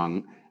be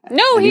wrong.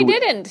 No, he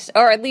didn't,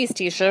 or at least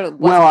he should have.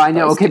 Well, I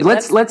know. Okay,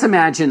 let's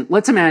imagine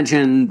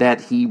that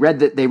they read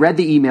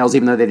the emails,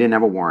 even though they didn't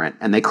have a warrant,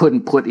 and they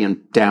couldn't put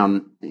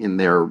down in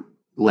their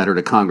letter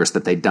to Congress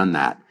that they'd done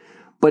that.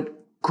 But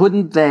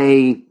couldn't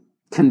they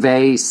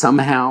convey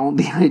somehow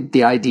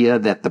the idea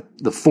that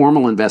the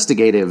formal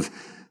investigative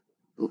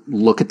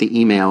look at the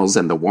emails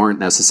and the warrant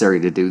necessary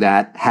to do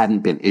that hadn't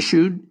been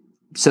issued,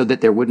 so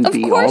that there wouldn't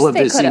be all of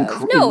this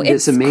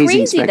this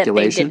amazing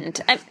speculation?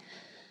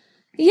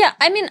 Yeah,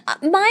 I mean,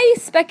 my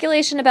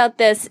speculation about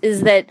this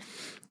is that,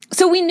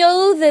 so we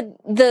know that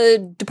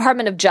the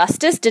Department of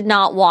Justice did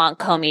not want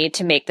Comey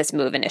to make this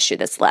move and issue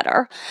this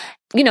letter.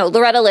 You know,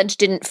 Loretta Lynch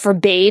didn't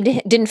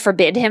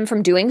forbid him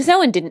from doing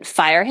so and didn't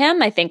fire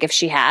him. I think if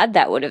she had,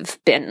 that would have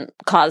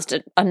caused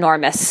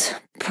enormous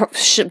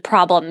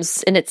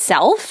problems in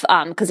itself,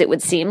 because it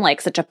would seem like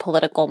such a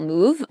political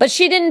move. But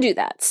she didn't do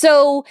that.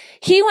 So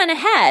he went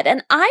ahead.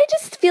 And I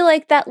just feel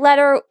like that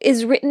letter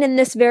is written in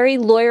this very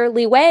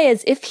lawyerly way,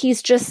 as if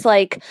he's just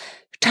like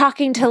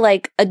talking to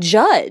like a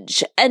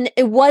judge. And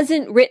it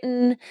wasn't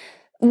written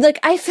like,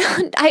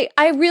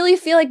 I really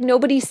feel like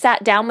nobody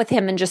sat down with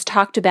him and just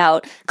talked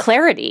about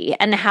clarity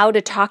and how to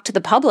talk to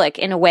the public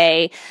in a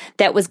way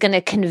that was going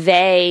to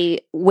convey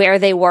where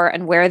they were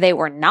and where they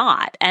were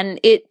not. And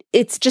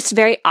it's just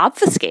very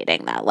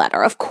obfuscating, that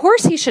letter. Of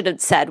course he should have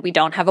said, we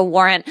don't have a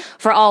warrant.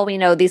 For all we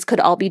know, these could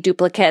all be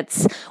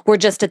duplicates. We're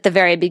just at the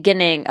very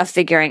beginning of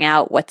figuring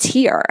out what's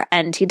here.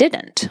 And he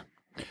didn't.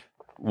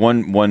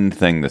 One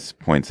thing this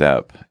points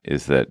out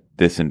is that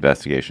this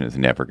investigation is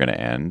never going to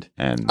end.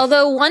 And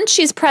although once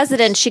she's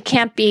president, she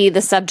can't be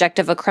the subject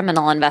of a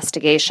criminal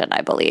investigation, I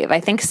believe. I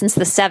think since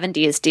the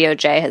 70s,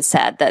 DOJ has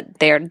said that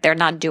they're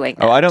not doing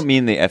that. Oh, I don't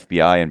mean the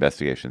FBI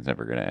investigation is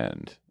never going to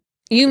end.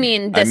 You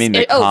mean this? I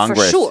mean,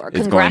 Congress for sure.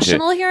 is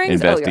Congressional going to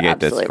hearings? investigate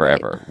this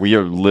forever. Right. We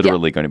are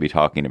literally going to be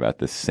talking about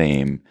the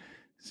same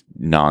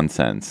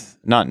nonsense.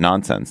 Not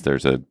nonsense.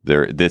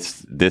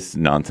 This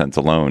nonsense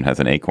alone has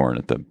an acorn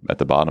at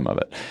the bottom of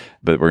it.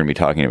 But we're going to be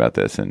talking about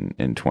this in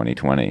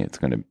 2020. It's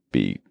going to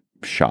be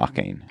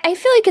shocking. I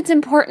feel like it's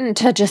important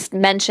to just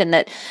mention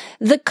that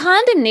the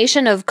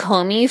condemnation of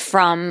Comey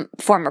from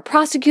former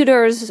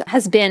prosecutors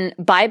has been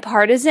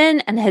bipartisan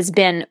and has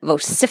been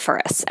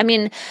vociferous. I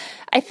mean,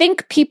 I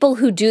think people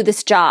who do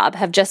this job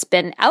have just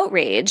been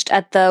outraged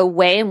at the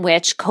way in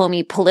which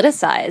Comey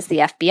politicized the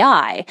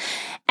FBI.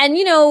 And,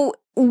 you know,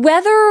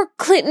 whether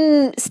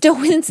Clinton still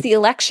wins the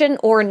election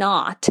or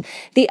not,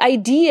 the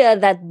idea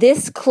that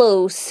this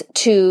close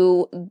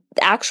to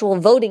actual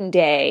voting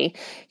day,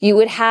 you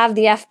would have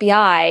the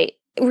FBI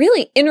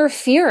really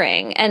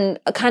interfering and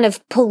kind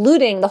of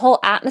polluting the whole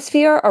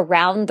atmosphere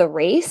around the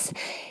race,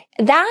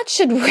 that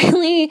should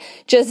really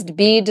just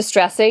be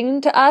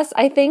distressing to us,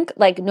 I think.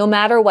 Like, no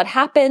matter what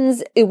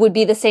happens, it would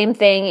be the same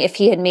thing if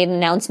he had made an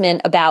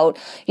announcement about,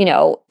 you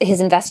know,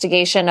 his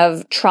investigation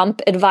of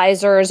Trump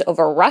advisors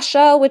over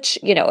Russia, which,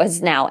 you know,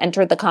 has now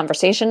entered the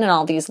conversation and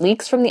all these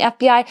leaks from the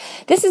FBI.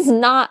 This is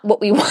not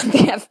what we want the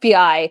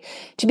FBI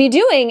to be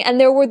doing. And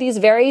there were these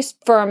very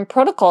firm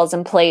protocols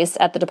in place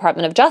at the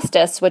Department of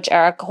Justice, which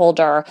Eric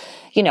Holder,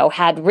 you know,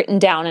 had written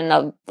down in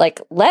a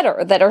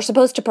letter that are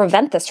supposed to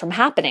prevent this from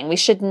happening. We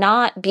should not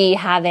be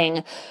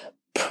having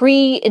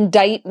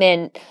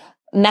pre-indictment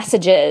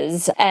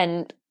messages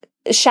and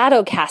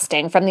shadow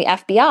casting from the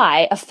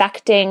FBI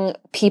affecting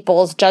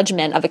people's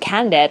judgment of a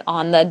candidate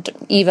on the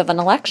eve of an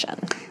election.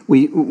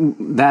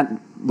 That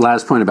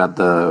last point about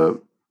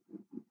the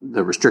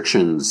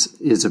restrictions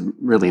is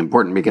really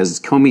important, because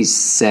Comey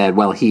said,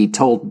 well, he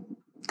told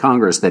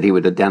Congress that he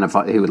would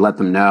let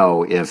them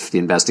know if the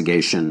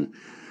investigation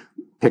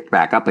picked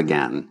back up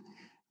again.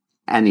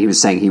 And he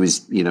was saying he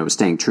was, you know,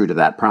 staying true to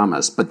that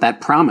promise. But that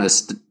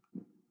promise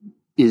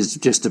is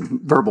just a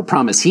verbal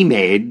promise he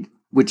made,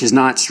 which is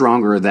not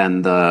stronger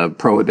than the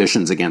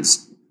prohibitions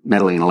against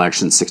meddling in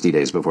elections 60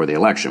 days before the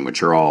election,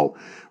 which are,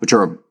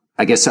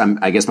 I guess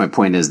my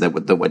point is that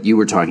what you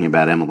were talking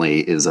about, Emily,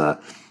 is a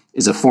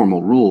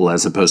formal rule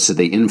as opposed to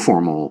the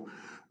informal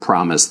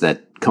promise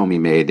that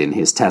Comey made in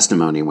his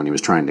testimony when he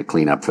was trying to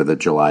clean up for the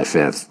July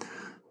 5th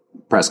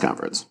press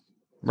conference.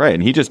 Right.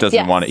 And he just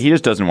doesn't want it. He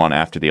just doesn't want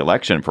after the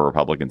election for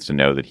Republicans to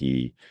know that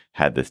he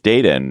had this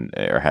data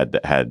or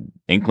had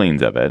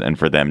inklings of it, and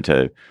for them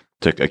to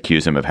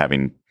accuse him of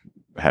having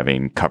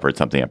covered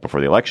something up before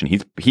the election.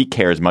 He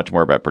cares much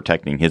more about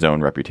protecting his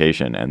own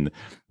reputation and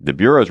the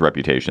Bureau's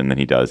reputation than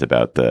he does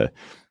about the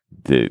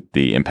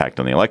impact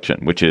on the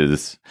election, which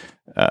is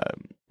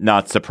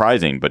not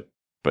surprising, but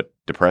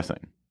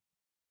depressing.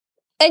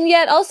 And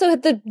yet also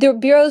the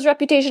Bureau's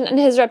reputation and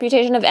his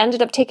reputation have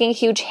ended up taking a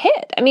huge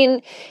hit. I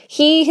mean,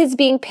 he is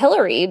being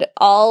pilloried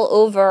all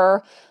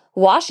over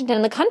Washington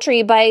and the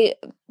country by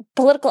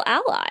political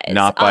allies.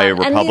 Not by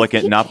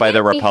Republican, not by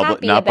the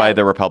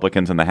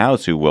Republicans in the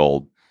House who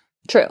will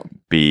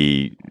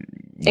be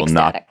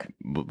ecstatic.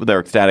 They're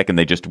ecstatic, and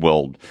they just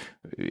will.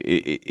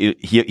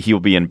 He'll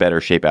be in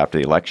better shape after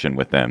the election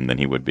with them than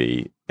he would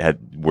be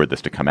were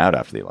this to come out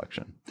after the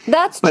election.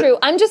 That's true.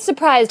 I'm just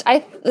surprised. I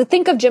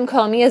think of Jim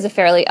Comey as a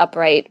fairly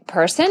upright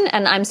person,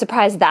 and I'm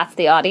surprised that's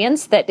the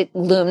audience, that it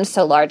loomed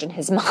so large in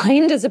his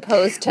mind as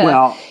opposed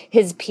to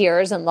his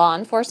peers in law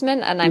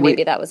enforcement. And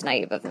maybe that was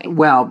naive of me.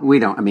 Well, we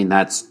don't. I mean,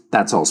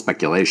 that's all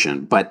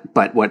speculation. But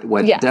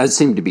what does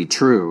seem to be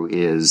true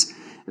is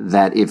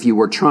that if you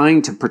were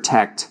trying to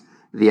protect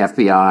the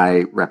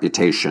FBI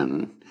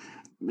reputation,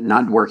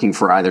 not working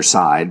for either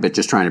side, but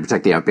just trying to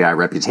protect the FBI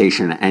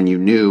reputation, and you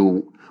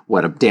knew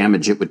what a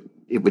damage it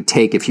would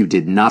take if you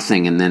did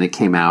nothing, and then it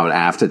came out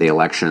after the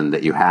election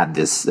that you had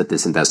that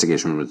this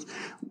investigation was,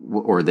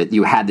 or that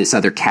you had this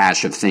other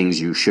cache of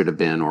things you should have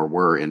been or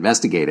were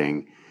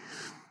investigating,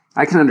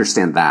 I can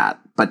understand that.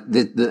 But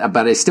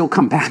but I still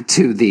come back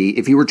to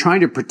if you were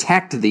trying to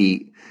protect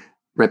the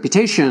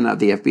reputation of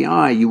the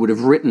FBI, you would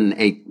have written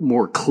a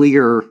more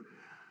clear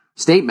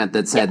statement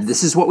that said,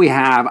 this is what we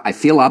have. I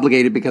feel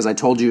obligated because I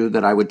told you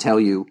that I would tell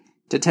you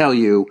to tell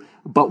you,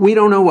 but we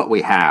don't know what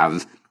we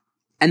have.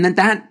 And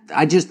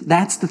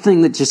that's the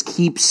thing that just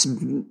keeps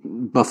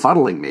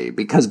befuddling me,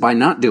 because by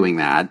not doing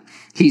that,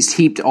 he's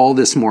heaped all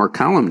this more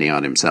calumny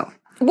on himself.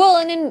 Well,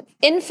 and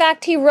in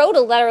fact, he wrote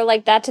a letter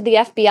like that to the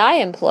FBI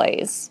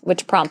employees,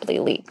 which promptly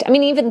leaked. I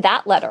mean, even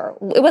that letter,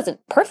 it wasn't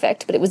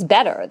perfect, but it was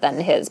better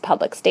than his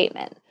public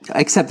statement.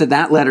 Except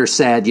that letter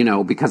said,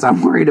 because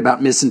I'm worried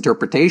about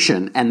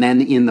misinterpretation. And then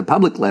in the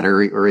public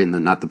letter, or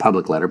not the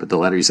public letter, but the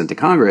letter he sent to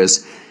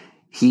Congress,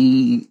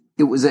 it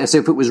was as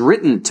if it was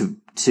written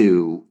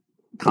to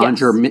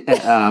conjure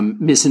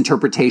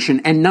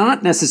misinterpretation, and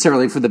not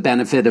necessarily for the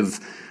benefit of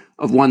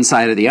one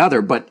side or the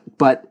other, but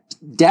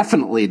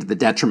definitely to the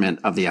detriment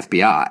of the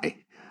FBI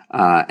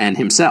and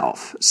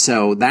himself.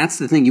 So that's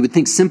the thing. You would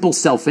think simple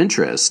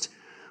self-interest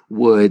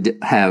would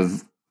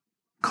have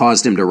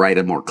caused him to write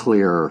a more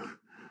clear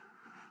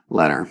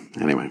letter.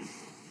 Anyway.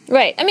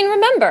 Right. I mean,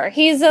 remember,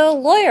 he's a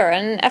lawyer,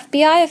 an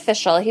FBI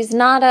official. He's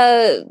not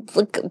a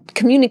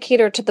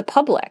communicator to the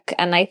public.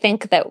 And I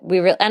think that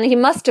and he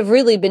must have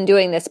really been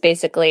doing this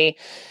basically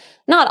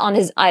not on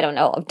his, I don't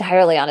know,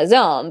 entirely on his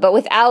own, but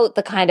without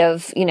the kind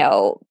of,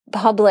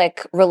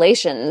 public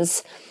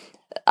relations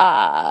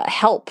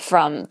help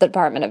from the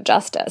Department of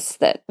Justice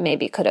that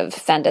maybe could have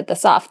fended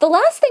this off. The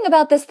last thing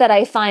about this that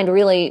I find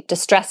really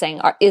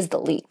distressing is the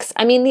leaks.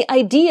 I mean, the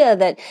idea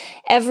that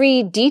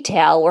every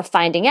detail we're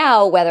finding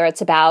out, whether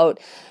it's about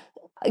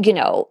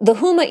the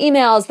Huma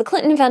emails, the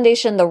Clinton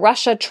Foundation, the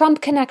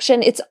Russia-Trump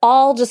connection, it's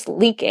all just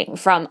leaking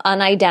from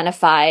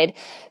unidentified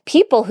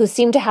people who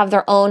seem to have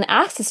their own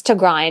axes to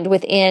grind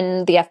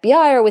within the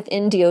FBI or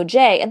within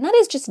DOJ. And that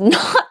is just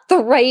not the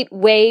right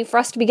way for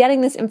us to be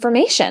getting this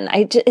information.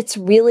 It's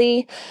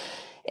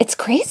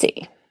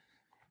crazy.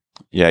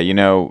 Yeah,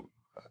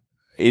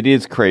 it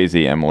is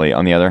crazy, Emily.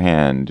 On the other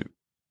hand,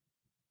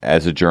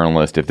 as a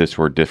journalist, if this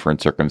were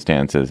different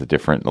circumstances,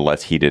 a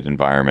less heated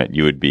environment,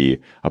 you would be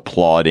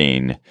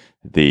applauding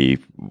the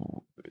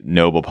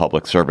noble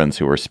public servants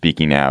who are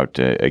speaking out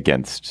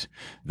against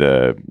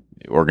the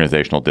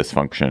organizational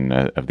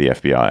dysfunction of the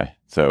FBI.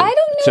 So, I don't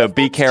know. So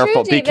be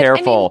careful. True, be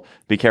careful.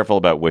 Be careful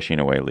about wishing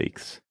away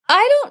leaks.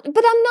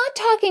 But I'm not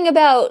talking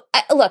about.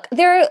 Look,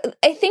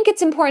 I think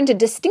it's important to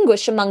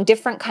distinguish among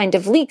different kind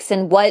of leaks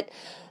and what.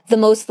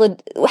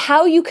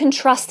 How you can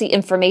trust the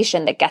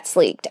information that gets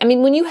leaked. I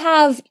mean, when you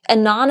have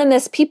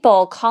anonymous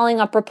people calling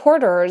up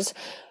reporters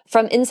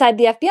from inside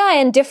the FBI,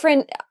 and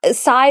different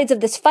sides of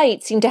this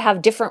fight seem to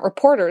have different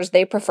reporters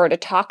they prefer to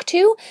talk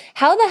to,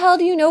 how the hell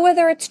do you know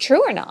whether it's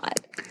true or not?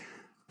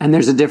 And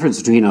there's a difference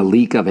between a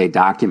leak of a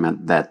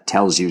document that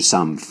tells you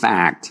some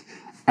fact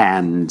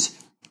and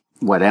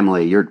what,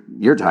 Emily,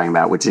 you're talking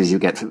about, which is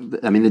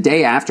the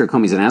day after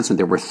Comey's announcement,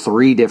 there were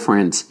 3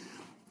 different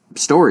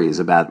stories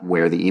about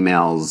where the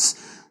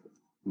emails,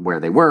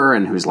 where they were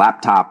and whose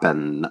laptop.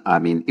 And I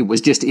mean, it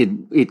was just,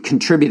 it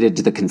contributed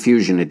to the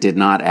confusion. It did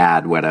not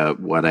add what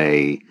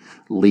a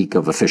leak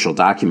of official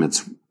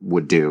documents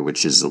would do,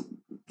 which is,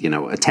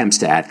 attempts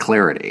to add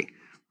clarity.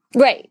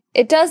 Right.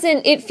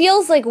 It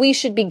feels like we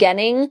should be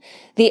getting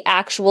the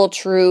actual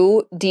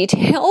true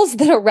details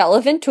that are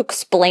relevant to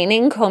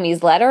explaining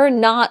Comey's letter,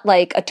 not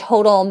like a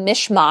total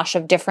mishmash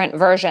of different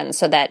versions,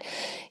 so that,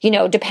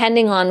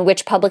 depending on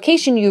which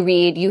publication you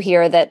read, you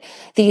hear that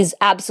these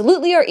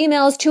absolutely are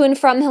emails to and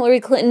from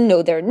Hillary Clinton.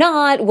 No, they're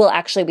not. Well,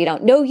 actually, we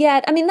don't know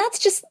yet. I mean,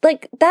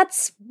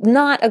 that's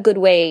not a good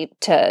way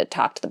to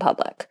talk to the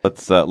public.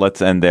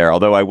 Let's end there.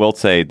 Although I will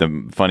say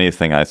the funniest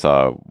thing I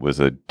saw was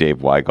a Dave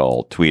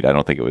Weigel tweet. I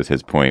don't think it was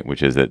his point,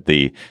 which is that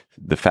the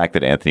fact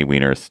that Anthony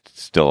Weiner is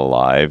still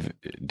alive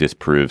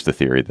disproves the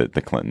theory that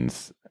the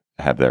Clintons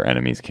have their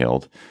enemies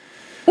killed.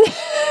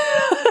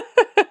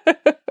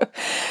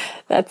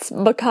 That's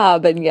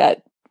macabre and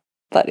yet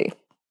funny.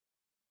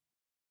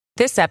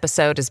 This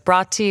episode is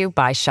brought to you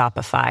by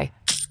Shopify.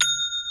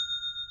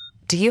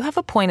 Do you have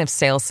a point of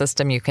sale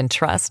system you can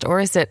trust, or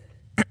is it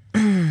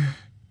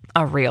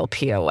a real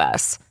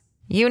POS?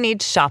 You need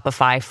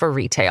Shopify for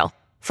retail.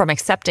 From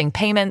accepting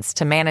payments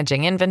to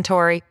managing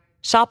inventory,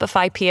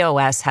 Shopify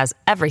POS has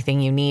everything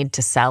you need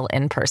to sell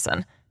in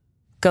person.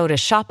 Go to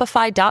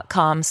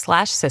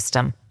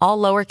shopify.com/system, all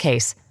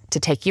lowercase, to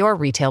take your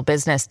retail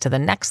business to the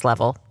next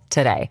level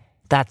today.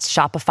 That's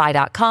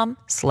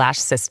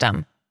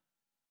shopify.com/system.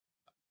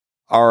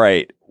 All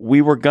right.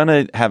 We were going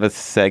to have a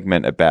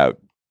segment about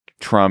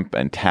Trump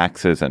and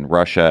taxes and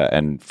Russia.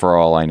 And for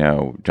all I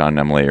know, John and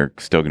Emily are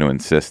still going to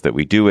insist that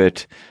we do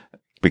it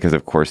because,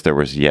 of course, there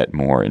was yet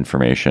more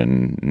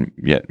information,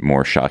 yet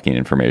more shocking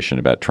information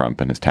about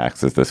Trump and his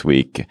taxes this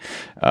week.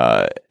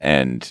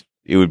 And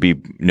it would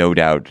be no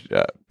doubt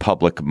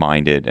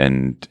public-minded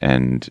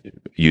and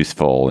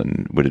useful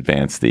and would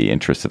advance the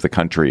interests of the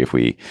country if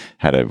we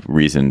had a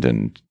reasoned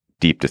and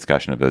deep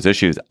discussion of those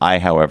issues. I,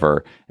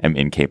 however, am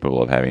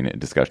incapable of having a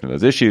discussion of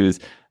those issues.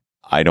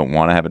 I don't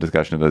want to have a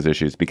discussion of those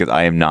issues because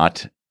I am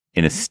not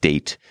in a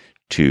state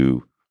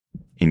to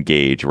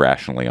engage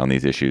rationally on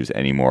these issues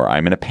anymore.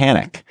 I'm in a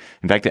panic.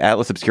 In fact,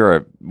 Atlas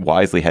Obscura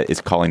wisely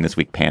is calling this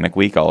week Panic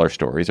Week. All our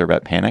stories are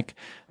about panic.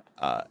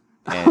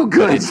 Oh,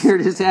 good. You're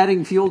just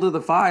adding fuel to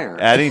the fire.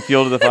 Adding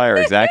fuel to the fire,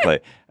 exactly.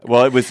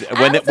 Well, it was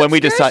when we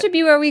decided should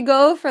be where we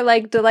go for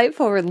like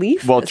delightful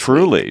relief. Well,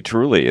 truly,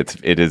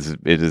 it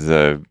is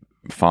a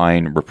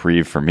fine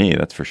reprieve for me.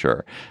 That's for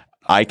sure.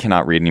 I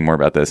cannot read any more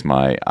about this.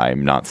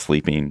 I'm not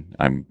sleeping.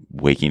 I'm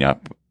waking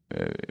up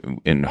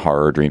in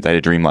horror dreams. I had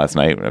a dream last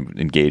night. I'm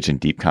engaged in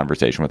deep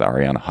conversation with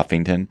Arianna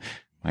Huffington.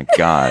 My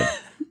God.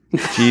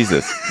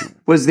 Jesus.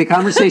 Was the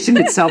conversation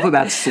itself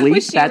about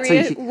sleep?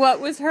 What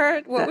was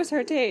her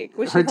take?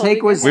 Her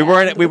take was we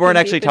weren't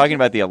actually talking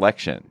about the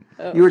election.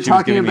 You were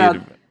talking about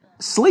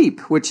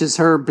sleep, which is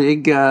her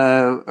big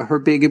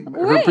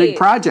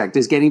project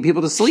is getting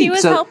people to sleep. She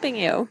was helping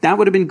you. That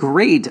would have been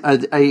great.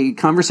 A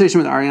conversation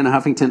with Arianna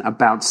Huffington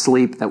about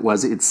sleep that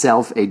was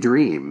itself a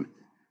dream.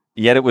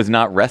 Yet it was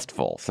not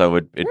restful, so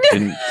it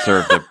didn't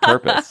serve the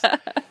purpose.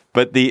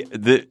 But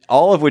the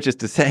all of which is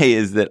to say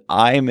is that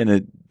I'm in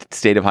a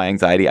state of high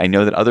anxiety. I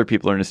know that other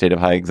people are in a state of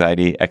high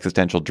anxiety,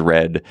 existential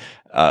dread.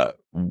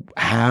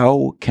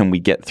 How can we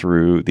get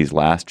through these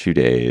last few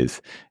days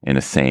in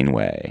a sane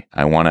way?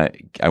 I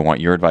want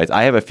your advice.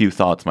 I have a few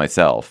thoughts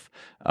myself.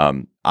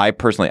 I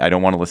personally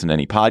don't want to listen to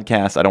any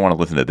podcasts. I don't want to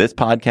listen to this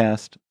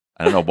podcast.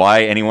 I don't know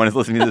why anyone is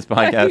listening to this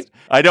podcast.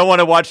 I don't want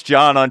to watch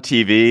John on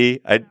TV.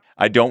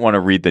 I don't want to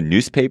read the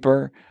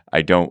newspaper.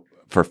 I don't,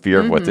 for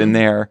fear of what's in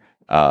there.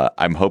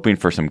 I'm hoping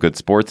for some good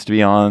sports to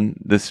be on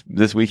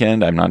this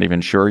weekend. I'm not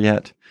even sure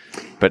yet.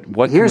 But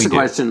here's a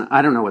question.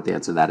 I don't know what the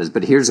answer to that is,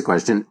 but here's a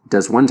question.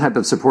 Does one type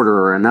of supporter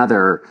or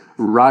another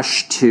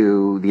rush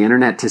to the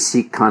internet to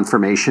seek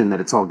confirmation that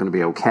it's all going to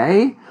be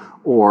okay?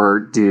 Or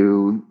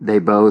do they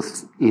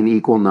both, in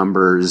equal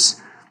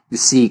numbers,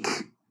 seek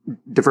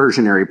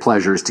diversionary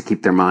pleasures to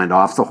keep their mind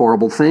off the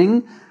horrible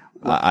thing?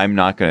 I'm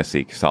not going to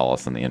seek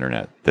solace on the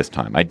internet this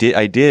time. I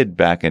did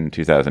back in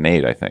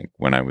 2008, I think,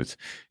 when I was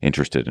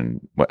interested in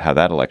how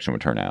that election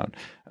would turn out.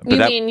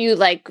 But you were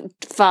like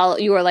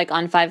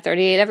on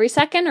 538 every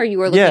second, or you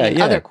were looking at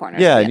other corners?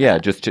 Yeah,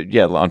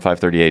 on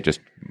 538,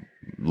 just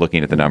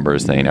looking at the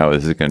numbers, saying, "Oh,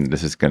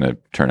 this is going to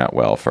turn out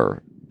well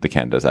for the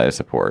candidates I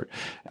support."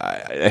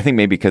 I think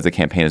maybe because the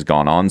campaign has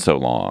gone on so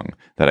long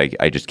that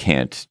I just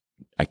can't.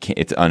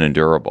 It's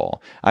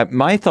unendurable.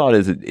 My thought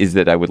is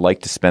that I would like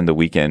to spend the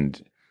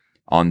weekend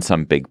on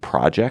some big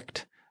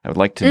project. I would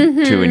like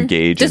to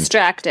engage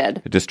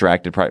distracted,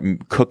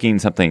 cooking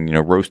something,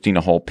 roasting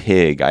a whole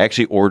pig. I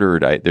actually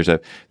ordered. There's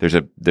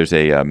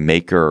a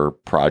maker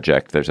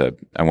project.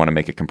 I want to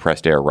make a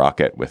compressed air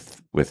rocket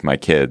with my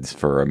kids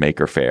for a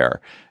maker fair,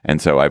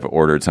 and so I've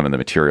ordered some of the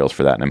materials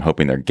for that, and I'm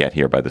hoping they'll get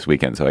here by this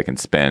weekend, so I can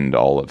spend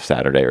all of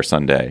Saturday or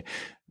Sunday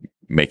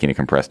making a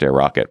compressed air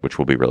rocket, which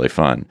will be really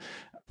fun.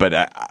 But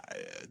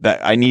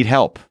I need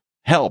help.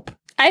 Help.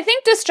 I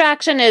think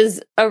distraction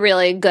is a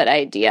really good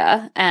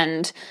idea.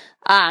 And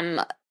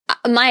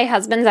my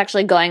husband's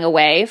actually going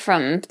away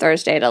from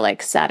Thursday to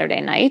like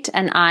Saturday night.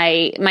 And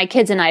my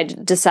kids and I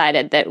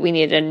decided that we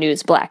needed a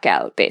news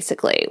blackout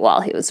basically while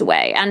he was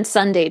away, and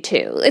Sunday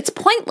too. It's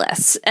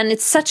pointless and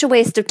it's such a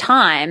waste of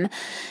time.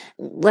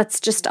 Let's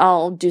just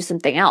all do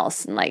something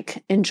else and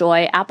like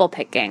enjoy apple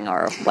picking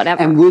or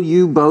whatever. And will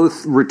you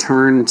both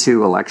return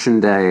to Election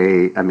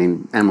Day? I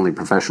mean, Emily,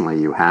 professionally,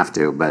 you have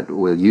to, but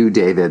will you,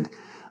 David,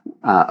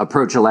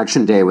 approach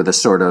Election Day with a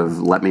sort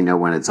of let me know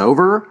when it's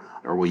over,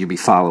 or will you be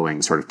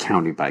following sort of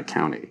county by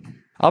county?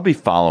 I'll be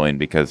following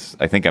because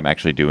I think I'm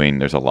actually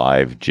there's a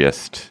live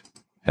gist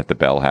at the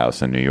Bell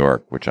House in New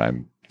York, which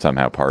I'm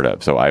somehow part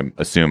of. So I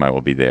assume I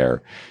will be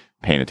there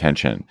paying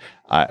attention.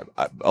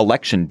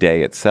 Election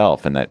Day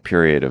itself and that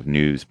period of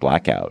news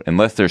blackout,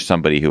 unless there's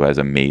somebody who has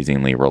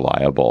amazingly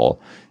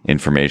reliable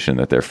information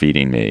that they're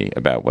feeding me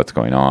about what's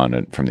going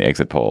on from the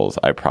exit polls,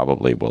 I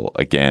probably will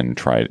again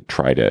try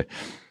to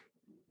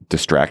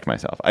distract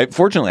myself.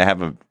 Fortunately, I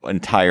have an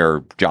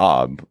entire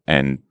job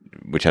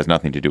which has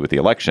nothing to do with the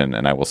election,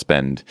 and I will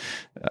spend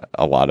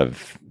a lot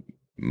of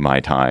my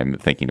time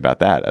thinking about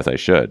that, as I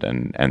should,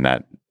 and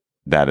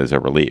that is a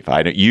relief.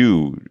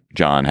 You,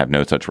 John, have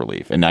no such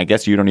relief, and I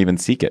guess you don't even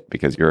seek it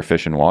because you're a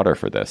fish in water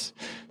for this.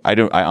 I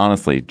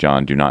honestly,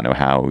 John, do not know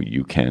how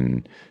you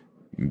can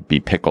be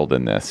pickled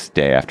in this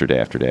day after day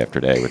after day after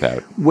day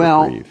without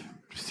reprieve.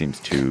 Seems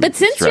too But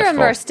since stressful. You're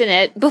immersed in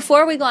it,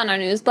 before we go on our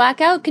news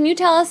blackout, can you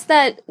tell us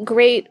that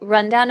great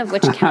rundown of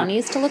which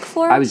counties to look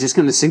for? I was just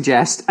going to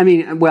suggest, I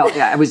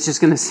was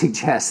just going to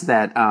suggest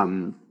that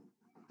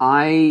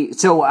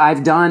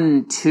I've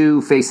done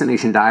 2 Face the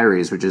Nation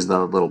Diaries, which is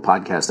the little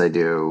podcast I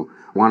do,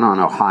 one on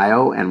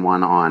Ohio and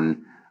one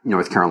on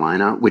North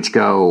Carolina, which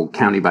go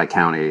county by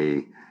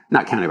county,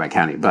 not county by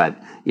county, but,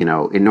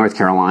 in North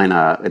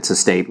Carolina, it's a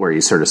state where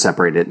you sort of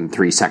separate it in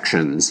 3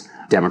 sections.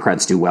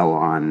 Democrats do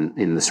well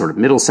in the sort of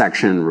middle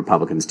section.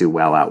 Republicans do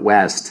well out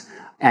west.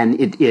 And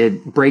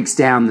it breaks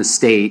down the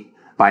state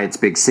by its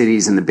big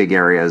cities and the big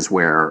areas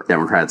where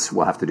Democrats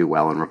will have to do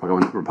well and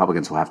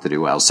Republicans will have to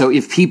do well. So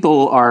if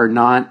people are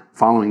not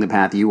following the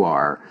path you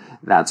are,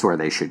 that's where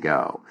they should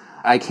go.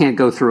 I can't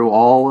go through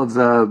all of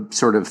the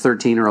sort of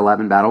 13 or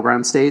 11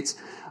 battleground states,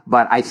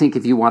 but I think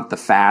if you want the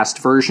fast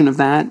version of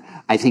that,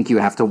 I think you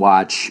have to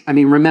watch.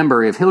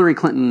 Remember, if Hillary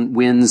Clinton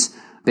wins,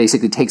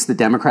 basically takes the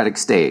Democratic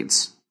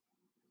states,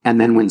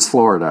 and then wins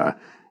Florida,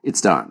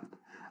 it's done.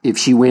 If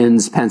she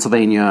wins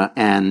Pennsylvania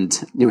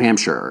and New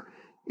Hampshire,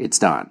 it's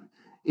done.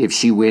 If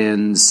she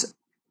wins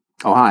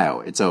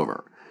Ohio, it's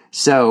over.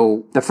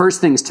 So the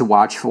first things to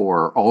watch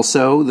for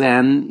also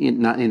then,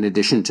 in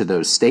addition to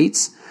those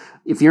states,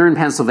 if you're in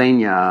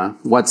Pennsylvania,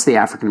 what's the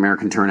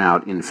African-American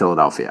turnout in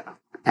Philadelphia?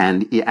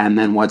 And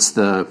then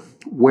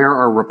where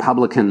are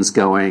Republicans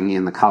going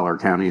in the collar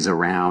counties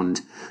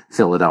around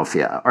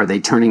Philadelphia? Are they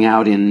turning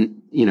out in,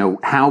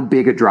 how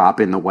big a drop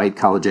in the white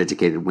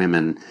college-educated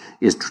women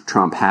is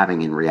Trump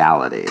having in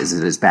reality? Is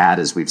it as bad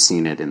as we've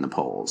seen it in the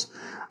polls?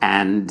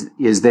 And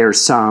is there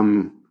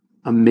some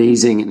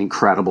amazing and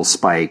incredible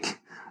spike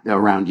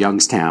around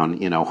Youngstown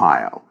in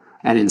Ohio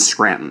and in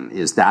Scranton?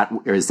 Is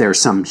there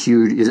some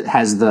huge?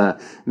 Has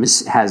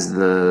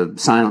the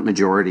silent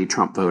majority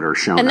Trump voter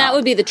shown And that up?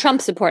 would be the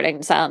Trump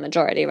supporting silent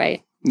majority,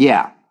 right?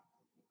 Yeah.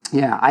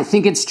 I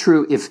think it's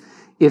true.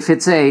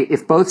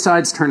 If both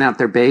sides turn out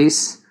their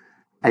base,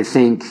 I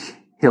think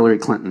Hillary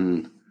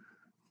Clinton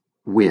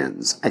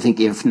wins. I think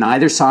if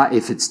neither side,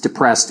 if it's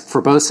depressed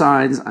for both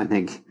sides, I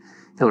think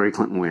Hillary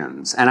Clinton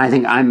wins. And I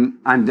think I'm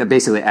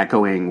basically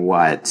echoing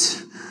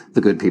what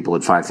the good people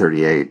at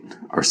 538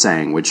 are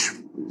saying, which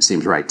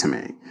seems right to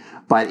me.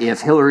 But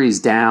if Hillary's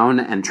down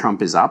and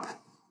Trump is up,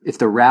 if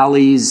the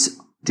rallies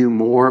do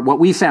more, what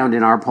we found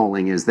in our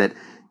polling is that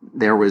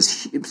there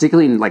was,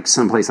 particularly in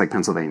someplace like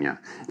Pennsylvania,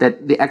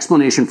 that the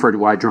explanation for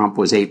why Trump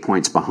was 8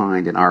 points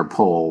behind in our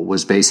poll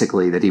was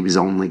basically that he was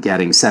only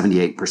getting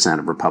 78%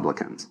 of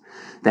Republicans.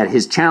 That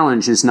his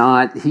challenge is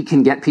not, he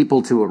can get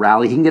people to a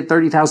rally, he can get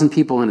 30,000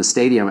 people in a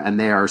stadium and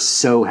they are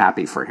so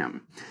happy for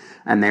him.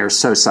 And they are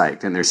so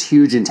psyched. And there's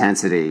huge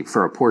intensity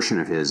for a portion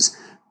of his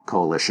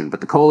coalition. But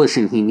the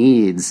coalition he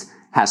needs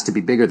has to be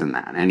bigger than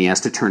that. And he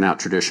has to turn out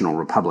traditional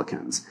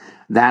Republicans.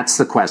 That's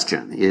the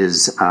question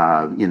is,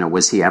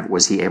 was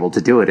he able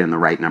to do it in the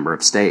right number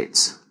of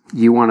states?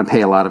 You want to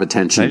pay a lot of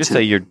attention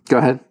Go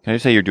ahead. Can I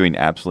just say you're doing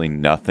absolutely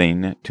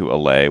nothing to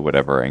allay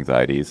whatever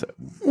anxieties?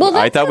 Well,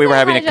 I thought we were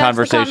having a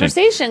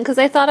conversation. Because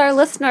I thought our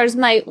listeners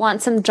might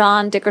want some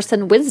John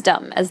Dickerson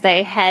wisdom as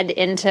they head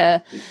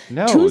into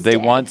Tuesday. They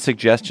want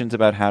suggestions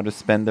about how to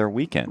spend their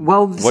weekend.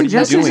 Well, what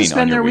suggestions are you doing to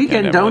spend their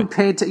weekend. Don't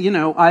pay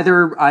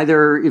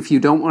either if you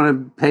don't want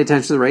to pay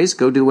attention to the race,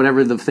 go do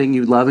whatever the thing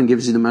you love and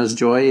gives you the most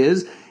joy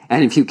is.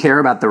 And if you care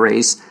about the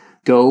race,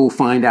 go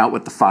find out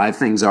what the 5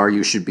 things are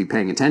you should be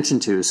paying attention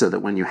to so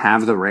that when you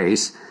have the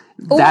race,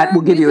 that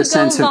will give you a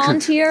sense of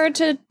volunteer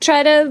to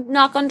try to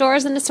knock on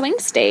doors in a swing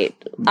state,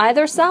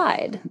 either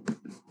side.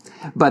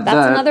 But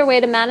that's another way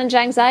to manage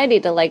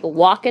anxiety, to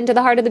walk into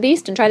the heart of the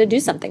beast and try to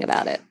do something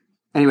about it.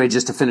 Anyway,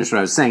 just to finish what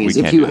I was saying is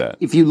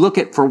if you look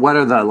at for what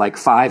are the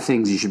 5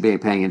 things you should be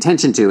paying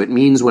attention to, it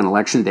means when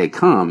election day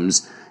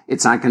comes,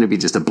 it's not going to be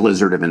just a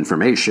blizzard of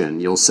information.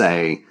 You'll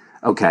say,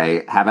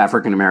 okay, have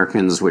African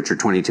Americans, which are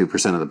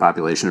 22% of the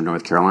population of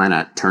North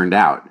Carolina, turned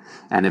out?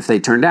 And if they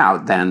turned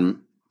out, then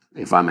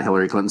if I'm a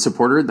Hillary Clinton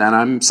supporter, then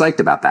I'm psyched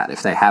about that.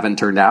 If they haven't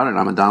turned out and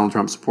I'm a Donald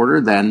Trump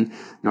supporter, then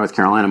North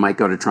Carolina might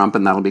go to Trump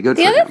and that'll be good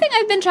for him. The other thing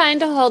I've been trying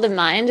to hold in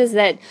mind is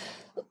that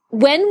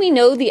when we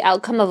know the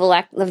outcome of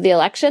the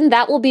election,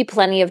 that will be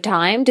plenty of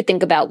time to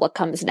think about what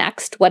comes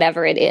next,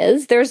 whatever it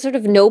is. There's sort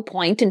of no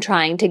point in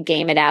trying to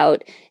game it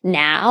out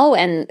now,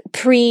 and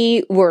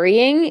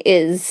pre-worrying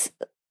is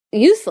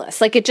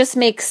useless. It just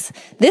makes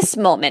this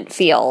moment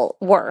feel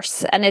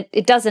worse, and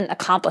it doesn't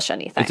accomplish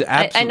anything.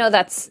 I know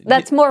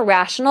that's more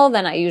rational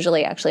than I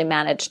usually actually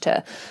manage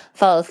to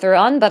follow through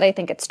on, but I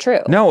think it's true.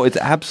 No, it's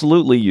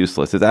absolutely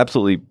useless. It's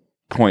absolutely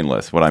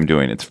pointless what I'm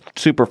doing. It's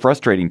super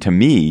frustrating to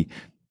me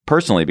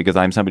personally because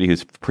I'm somebody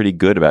who's pretty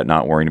good about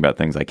not worrying about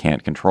things I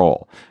can't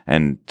control.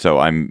 And so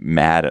I'm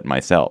mad at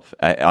myself.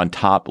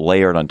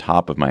 Layered on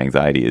top of my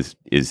anxiety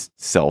is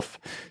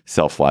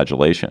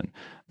self-flagellation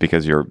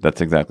because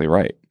that's exactly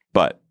right.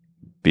 But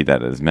be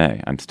that as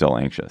may, I'm still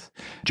anxious.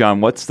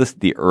 John, what's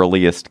the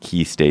earliest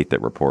key state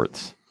that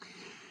reports?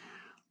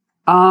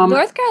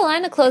 North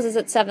Carolina closes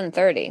at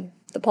 7:30,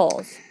 the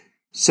polls.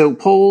 So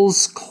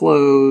polls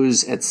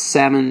close at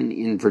 7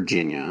 in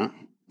Virginia.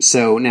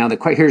 So now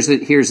here's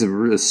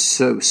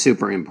the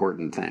super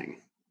important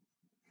thing.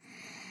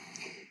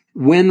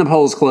 When the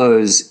polls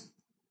close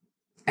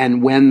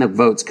and when the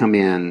votes come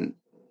in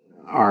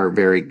are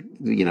very,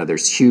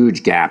 there's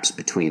huge gaps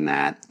between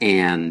that.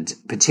 And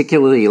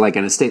particularly like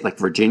in a state like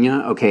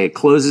Virginia, okay, it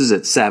closes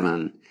at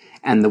 7.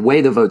 And the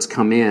way the votes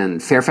come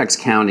in, Fairfax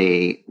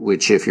County,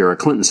 which if you're a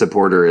Clinton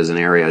supporter is an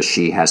area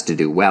she has to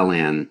do well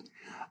in,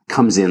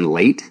 comes in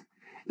late.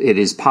 It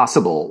is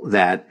possible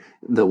that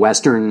the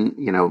Western,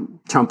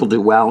 Trump will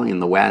do well in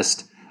the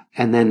West.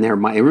 And then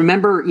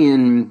remember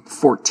in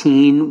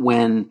 2014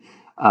 when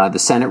the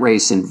Senate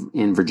race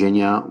in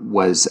Virginia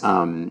was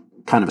kind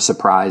of a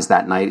surprise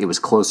that night. It was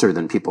closer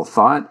than people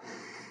thought.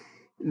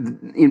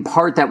 In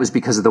part, that was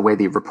because of the way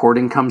the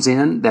reporting comes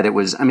in, that it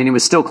was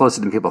still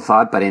closer than people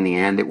thought, but in the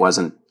end, it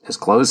wasn't as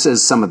close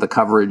as some of the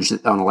coverage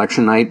on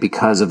election night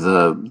because of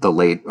the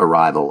late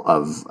arrival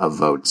of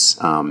votes.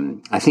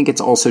 I think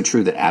it's also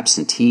true that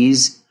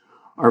absentees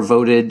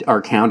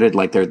are counted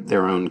like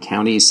their own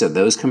counties, so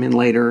those come in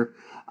later.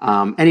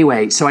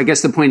 Anyway, so I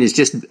guess the point is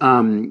just,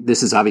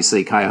 this is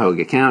obviously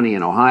Cuyahoga County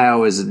in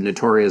Ohio is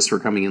notorious for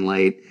coming in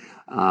late.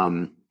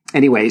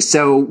 Anyway,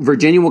 so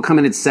Virginia will come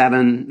in at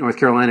 7. North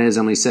Carolina, as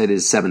Emily said,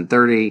 is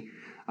 7:30.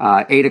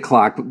 8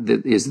 o'clock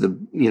is the,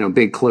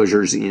 big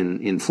closures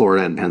in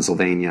Florida and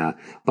Pennsylvania.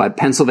 But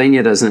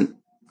Pennsylvania doesn't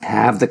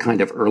have the kind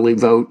of early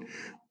vote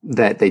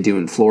that they do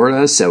in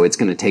Florida. So there's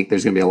going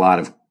to be a lot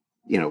of,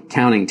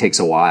 counting takes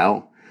a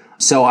while.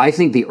 So I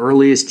think the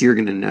earliest you're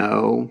going to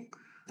know,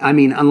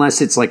 unless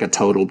it's like a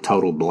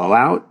total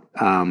blowout,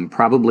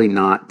 probably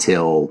not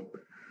till,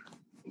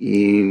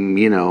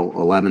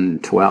 11,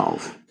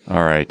 12.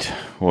 All right.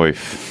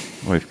 Oif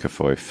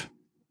kafoif.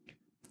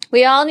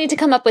 We all need to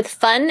come up with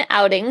fun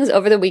outings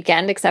over the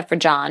weekend, except for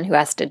John, who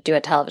has to do a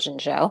television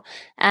show,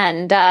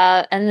 and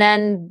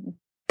then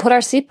put our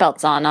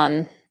seatbelts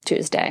on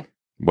Tuesday.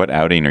 What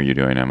outing are you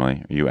doing,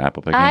 Emily? Are you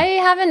apple picking?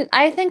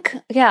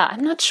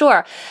 I'm not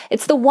sure.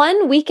 It's the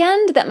one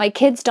weekend that my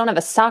kids don't have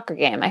a soccer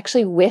game. I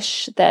actually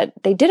wish that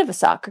they did have a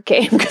soccer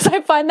game because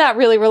I find that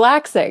really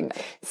relaxing.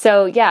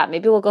 So yeah,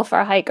 maybe we'll go for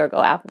a hike or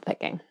go apple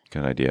picking.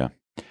 Good idea.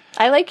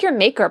 I like your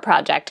maker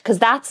project because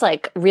that's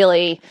like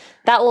really,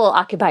 that will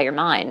occupy your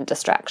mind,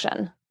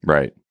 distraction.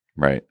 Right.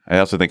 I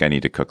also think I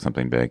need to cook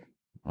something big.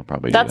 I'll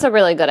probably That's a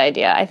really good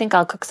idea. I think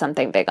I'll cook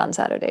something big on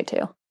Saturday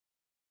too.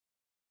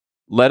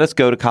 Let us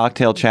go to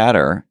cocktail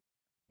chatter.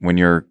 When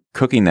you're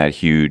cooking that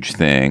huge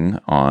thing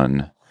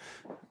on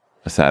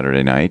a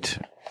Saturday night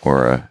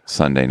or a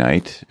Sunday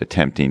night,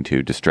 attempting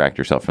to distract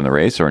yourself from the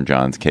race, or in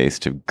John's case,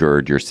 to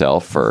gird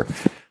yourself for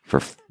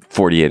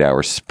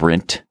 48-hour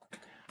sprint,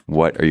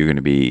 what are you going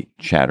to be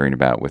chattering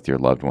about with your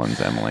loved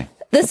ones, Emily?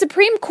 The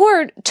Supreme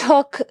Court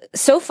took,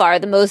 so far,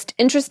 the most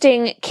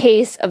interesting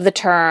case of the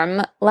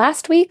term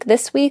last week.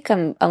 This week,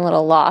 I'm a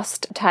little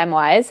lost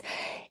time-wise,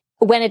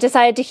 when it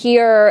decided to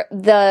hear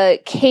the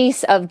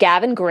case of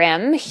Gavin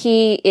Grimm.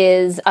 He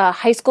is a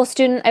high school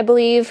student, I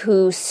believe,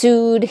 who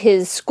sued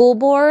his school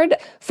board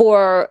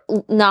for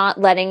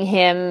not letting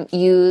him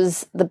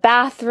use the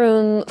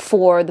bathroom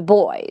for the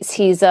boys.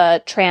 He's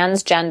a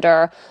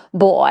transgender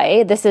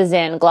boy. This is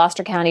in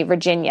Gloucester County,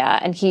 Virginia,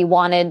 and he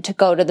wanted to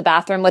go to the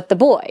bathroom with the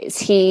boys.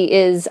 He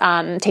is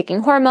taking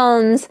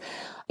hormones,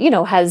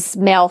 has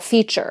male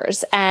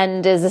features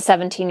and is a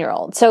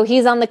 17-year-old. So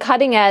he's on the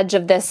cutting edge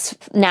of this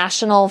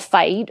national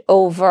fight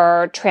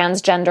over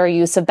transgender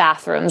use of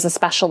bathrooms,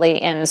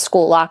 especially in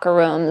school locker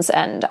rooms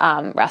and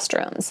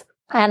restrooms.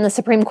 And the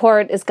Supreme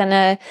Court is going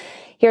to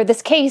hear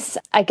this case,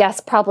 I guess,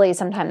 probably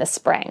sometime this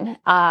spring,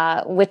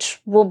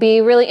 which will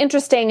be really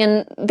interesting.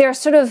 And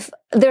there's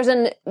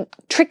a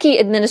tricky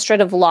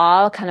administrative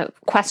law kind of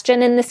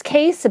question in this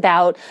case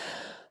about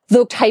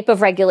the type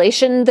of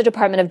regulation the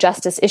Department of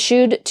Justice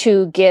issued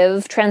to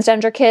give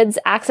transgender kids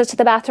access to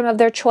the bathroom of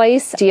their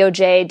choice.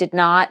 DOJ did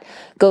not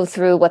go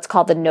through what's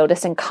called the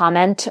notice and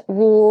comment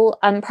rule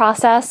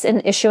process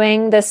in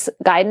issuing this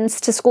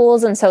guidance to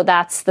schools. And so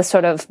that's the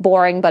sort of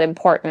boring but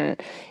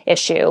important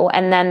issue.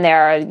 And then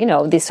there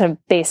are, these sort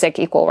of basic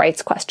equal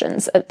rights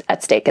questions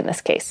at stake in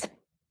this case.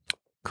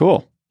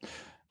 Cool.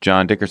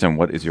 John Dickerson,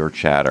 what is your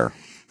chatter?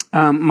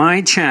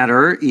 My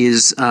chatter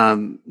is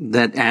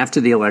that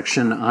after the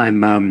election,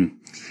 I'm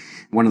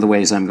one of the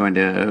ways I'm going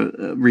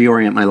to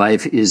reorient my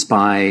life is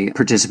by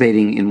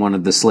participating in one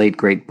of the Slate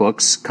Great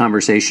Books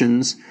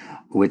conversations,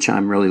 which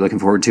I'm really looking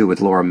forward to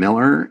with Laura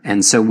Miller.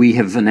 And so we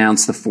have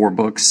announced the 4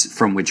 books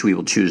from which we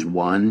will choose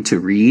one to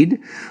read.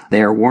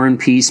 They are War and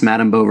Peace,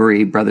 Madame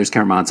Bovary, Brothers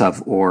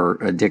Karamazov, or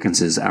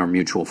Dickens's Our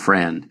Mutual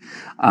Friend.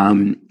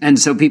 And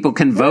so people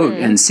can vote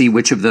and see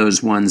which of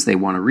those ones they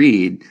want to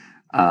read.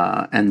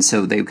 And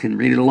so they can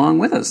read it along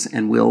with us,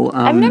 and we'll.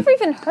 I've never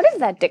even heard of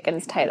that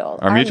Dickens title.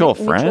 Our Mutual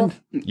Friend?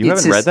 You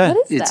haven't read that?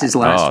 What is it's that? his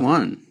last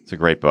one. It's a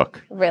great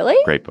book. Really?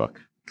 Great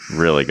book.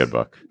 Really good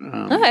book.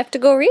 I have to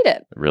go read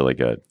it. Really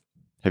good.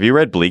 Have you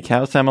read Bleak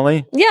House,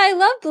 Emily? Yeah, I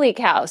love Bleak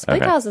House.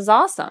 Bleak House is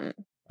awesome.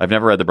 I've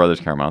never read the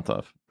Brothers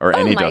Karamazov or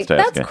any Dostoevsky.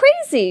 That's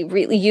crazy.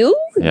 Really, you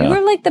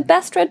were like the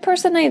best read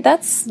person.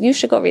 You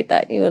should go read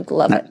that. You would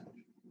love it.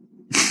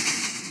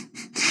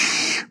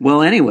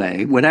 Well,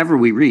 anyway, whatever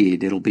we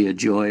read, it'll be a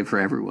joy for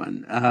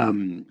everyone.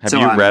 Have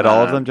you read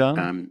all of them,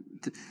 John?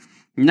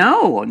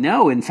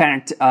 No. In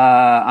fact,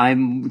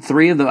 I'm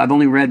 3 of them. I've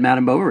only read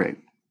Madame Bovary.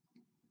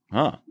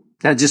 Huh.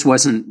 That just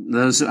wasn't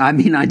those. I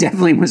mean, I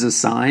definitely was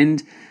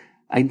assigned.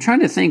 I'm trying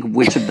to think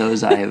which of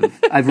those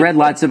I've read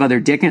lots of other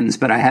Dickens,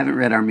 but I haven't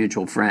read Our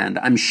Mutual Friend.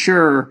 I'm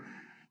sure.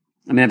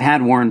 I mean, I've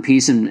had War and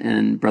Peace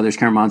and Brothers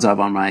Karamazov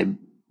on my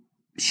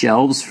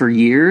shelves for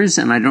years,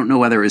 and I don't know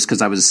whether it was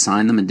because I was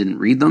assigned them and didn't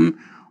read them,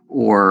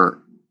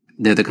 or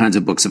they're the kinds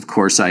of books, of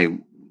course, I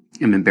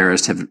am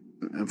embarrassed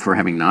for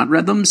having not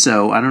read them.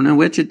 So I don't know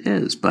which it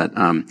is, but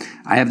I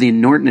have the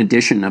Norton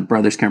edition of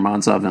Brothers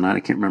Karamazov, and I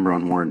can't remember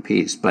on War and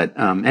Peace. But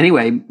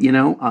anyway,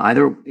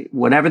 either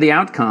whatever the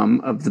outcome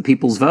of the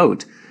people's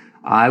vote,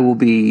 I will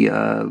be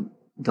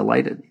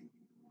delighted.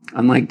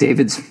 Unlike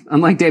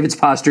David's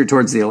posture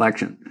towards the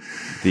election.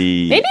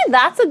 Maybe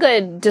that's a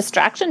good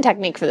distraction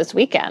technique for this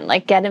weekend.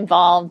 Like, get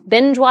involved,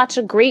 binge watch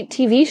a great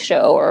TV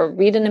show, or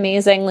read an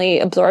amazingly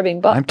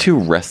absorbing book. I'm too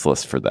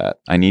restless for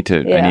that. I need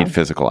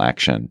physical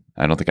action.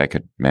 I don't think I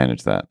could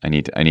manage that. I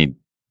need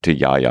to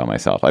yah-yah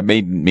myself. I may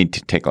need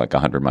to take like a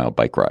 100-mile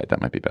bike ride. That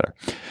might be better.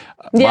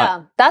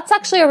 That's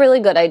actually a really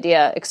good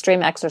idea.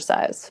 Extreme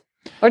exercise.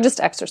 Or just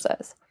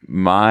exercise.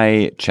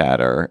 My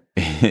chatter.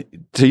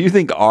 So you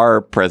think our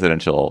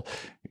presidential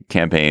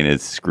campaign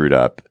is screwed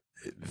up?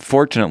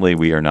 Fortunately,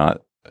 we are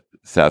not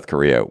South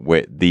Korea.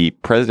 The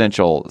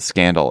presidential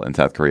scandal in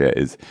South Korea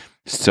is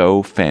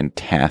so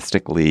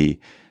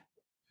fantastically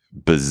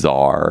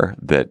bizarre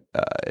that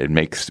it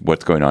makes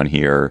what's going on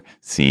here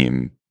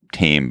seem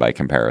tame by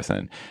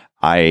comparison.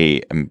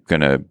 I am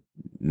going to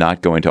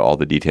not go into all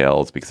the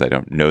details because I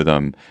don't know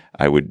them.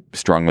 I would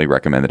strongly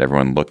recommend that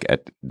everyone look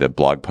at the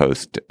blog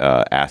post.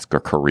 Ask a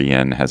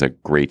Korean has a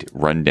great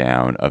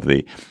rundown of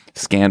the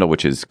scandal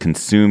which is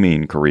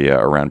consuming Korea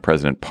around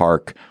President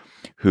Park,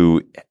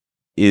 who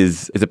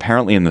is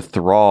apparently in the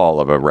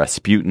thrall of a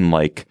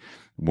Rasputin-like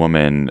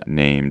woman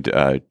named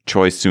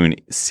Choi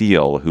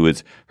Soon-sil, who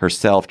is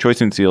herself. Choi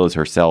Soon-sil is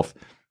herself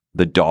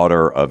the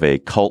daughter of a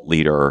cult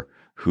leader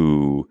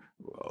who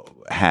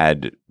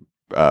had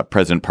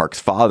President Park's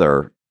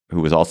father,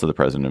 who was also the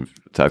president of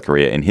South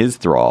Korea, in his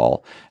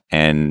thrall.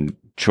 And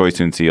Choi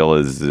Soon-sil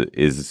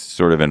is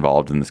sort of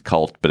involved in this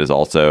cult, but is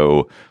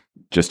also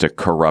just a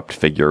corrupt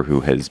figure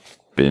who has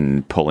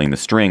been pulling the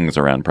strings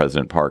around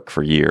President Park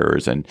for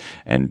years and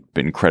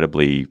been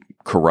incredibly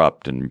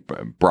corrupt and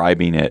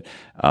bribing it.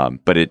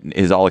 But it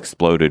is all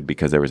exploded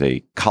because there was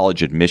a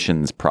college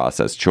admissions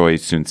process. Choi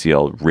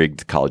Soon-sil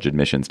rigged college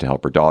admissions to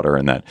help her daughter,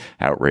 and that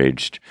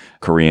outraged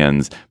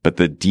Koreans. But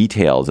the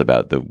details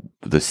about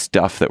the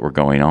stuff that were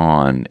going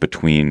on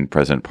between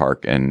President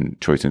Park and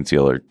Choi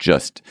Soon-sil are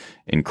just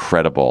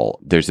incredible.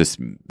 There's this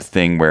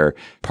thing where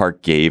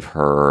Park gave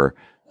her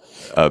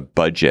a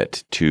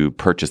budget to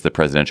purchase the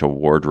presidential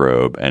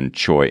wardrobe, and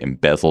Choi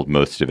embezzled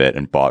most of it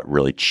and bought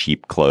really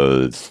cheap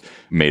clothes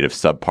made of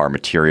subpar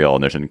material.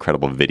 And there's an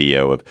incredible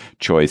video of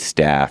Choi's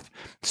staff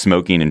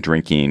smoking and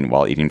drinking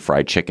while eating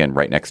fried chicken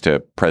right next to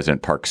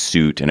President Park's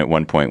suit. And at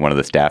one point, one of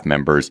the staff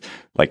members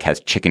has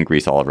chicken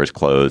grease all over his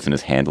clothes and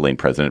is handling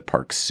President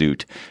Park's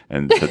suit.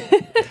 And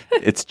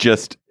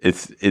the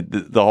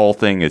whole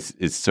thing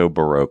is so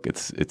baroque.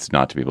 It's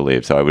not to be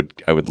believed. So I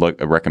would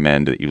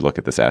recommend that you look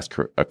at this Ask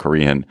a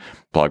Korean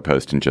blog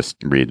post and just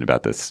read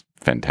about this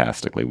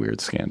fantastically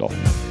weird scandal.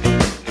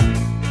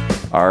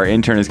 Our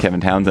intern is Kevin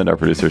Townsend. Our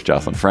producer is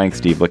Jocelyn Frank.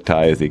 Steve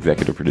Lichtai is the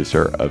executive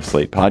producer of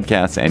Slate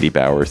Podcasts. Andy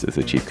Bowers is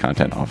the chief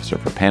content officer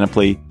for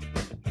Panoply.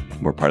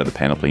 We're part of the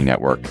Panoply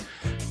Network.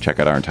 Check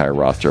out our entire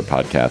roster of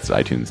podcasts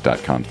at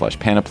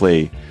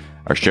itunes.com/Panoply.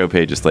 Our show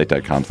page is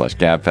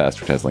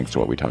slate.com/GabFest, which has links to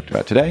what we talked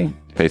about today.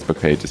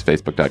 Facebook page is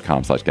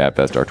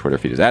facebook.com/GabFest. Our Twitter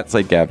feed is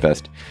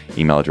 @SlateGabFest.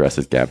 Email address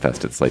is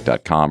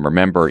gabfest@slate.com.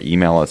 Remember,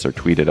 email us or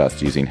tweet at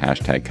us using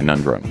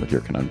 #conundrum with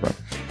your conundrum.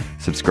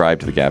 Subscribe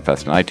to the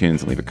GabFest on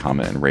iTunes and leave a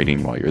comment and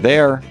rating while you're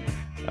there.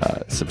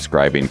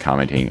 Subscribing,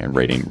 commenting, and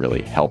rating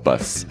really help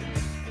us.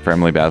 For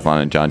Emily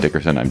Bazelon and John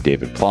Dickerson, I'm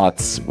David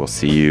Plotz. We'll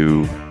see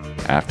you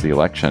after the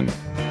election.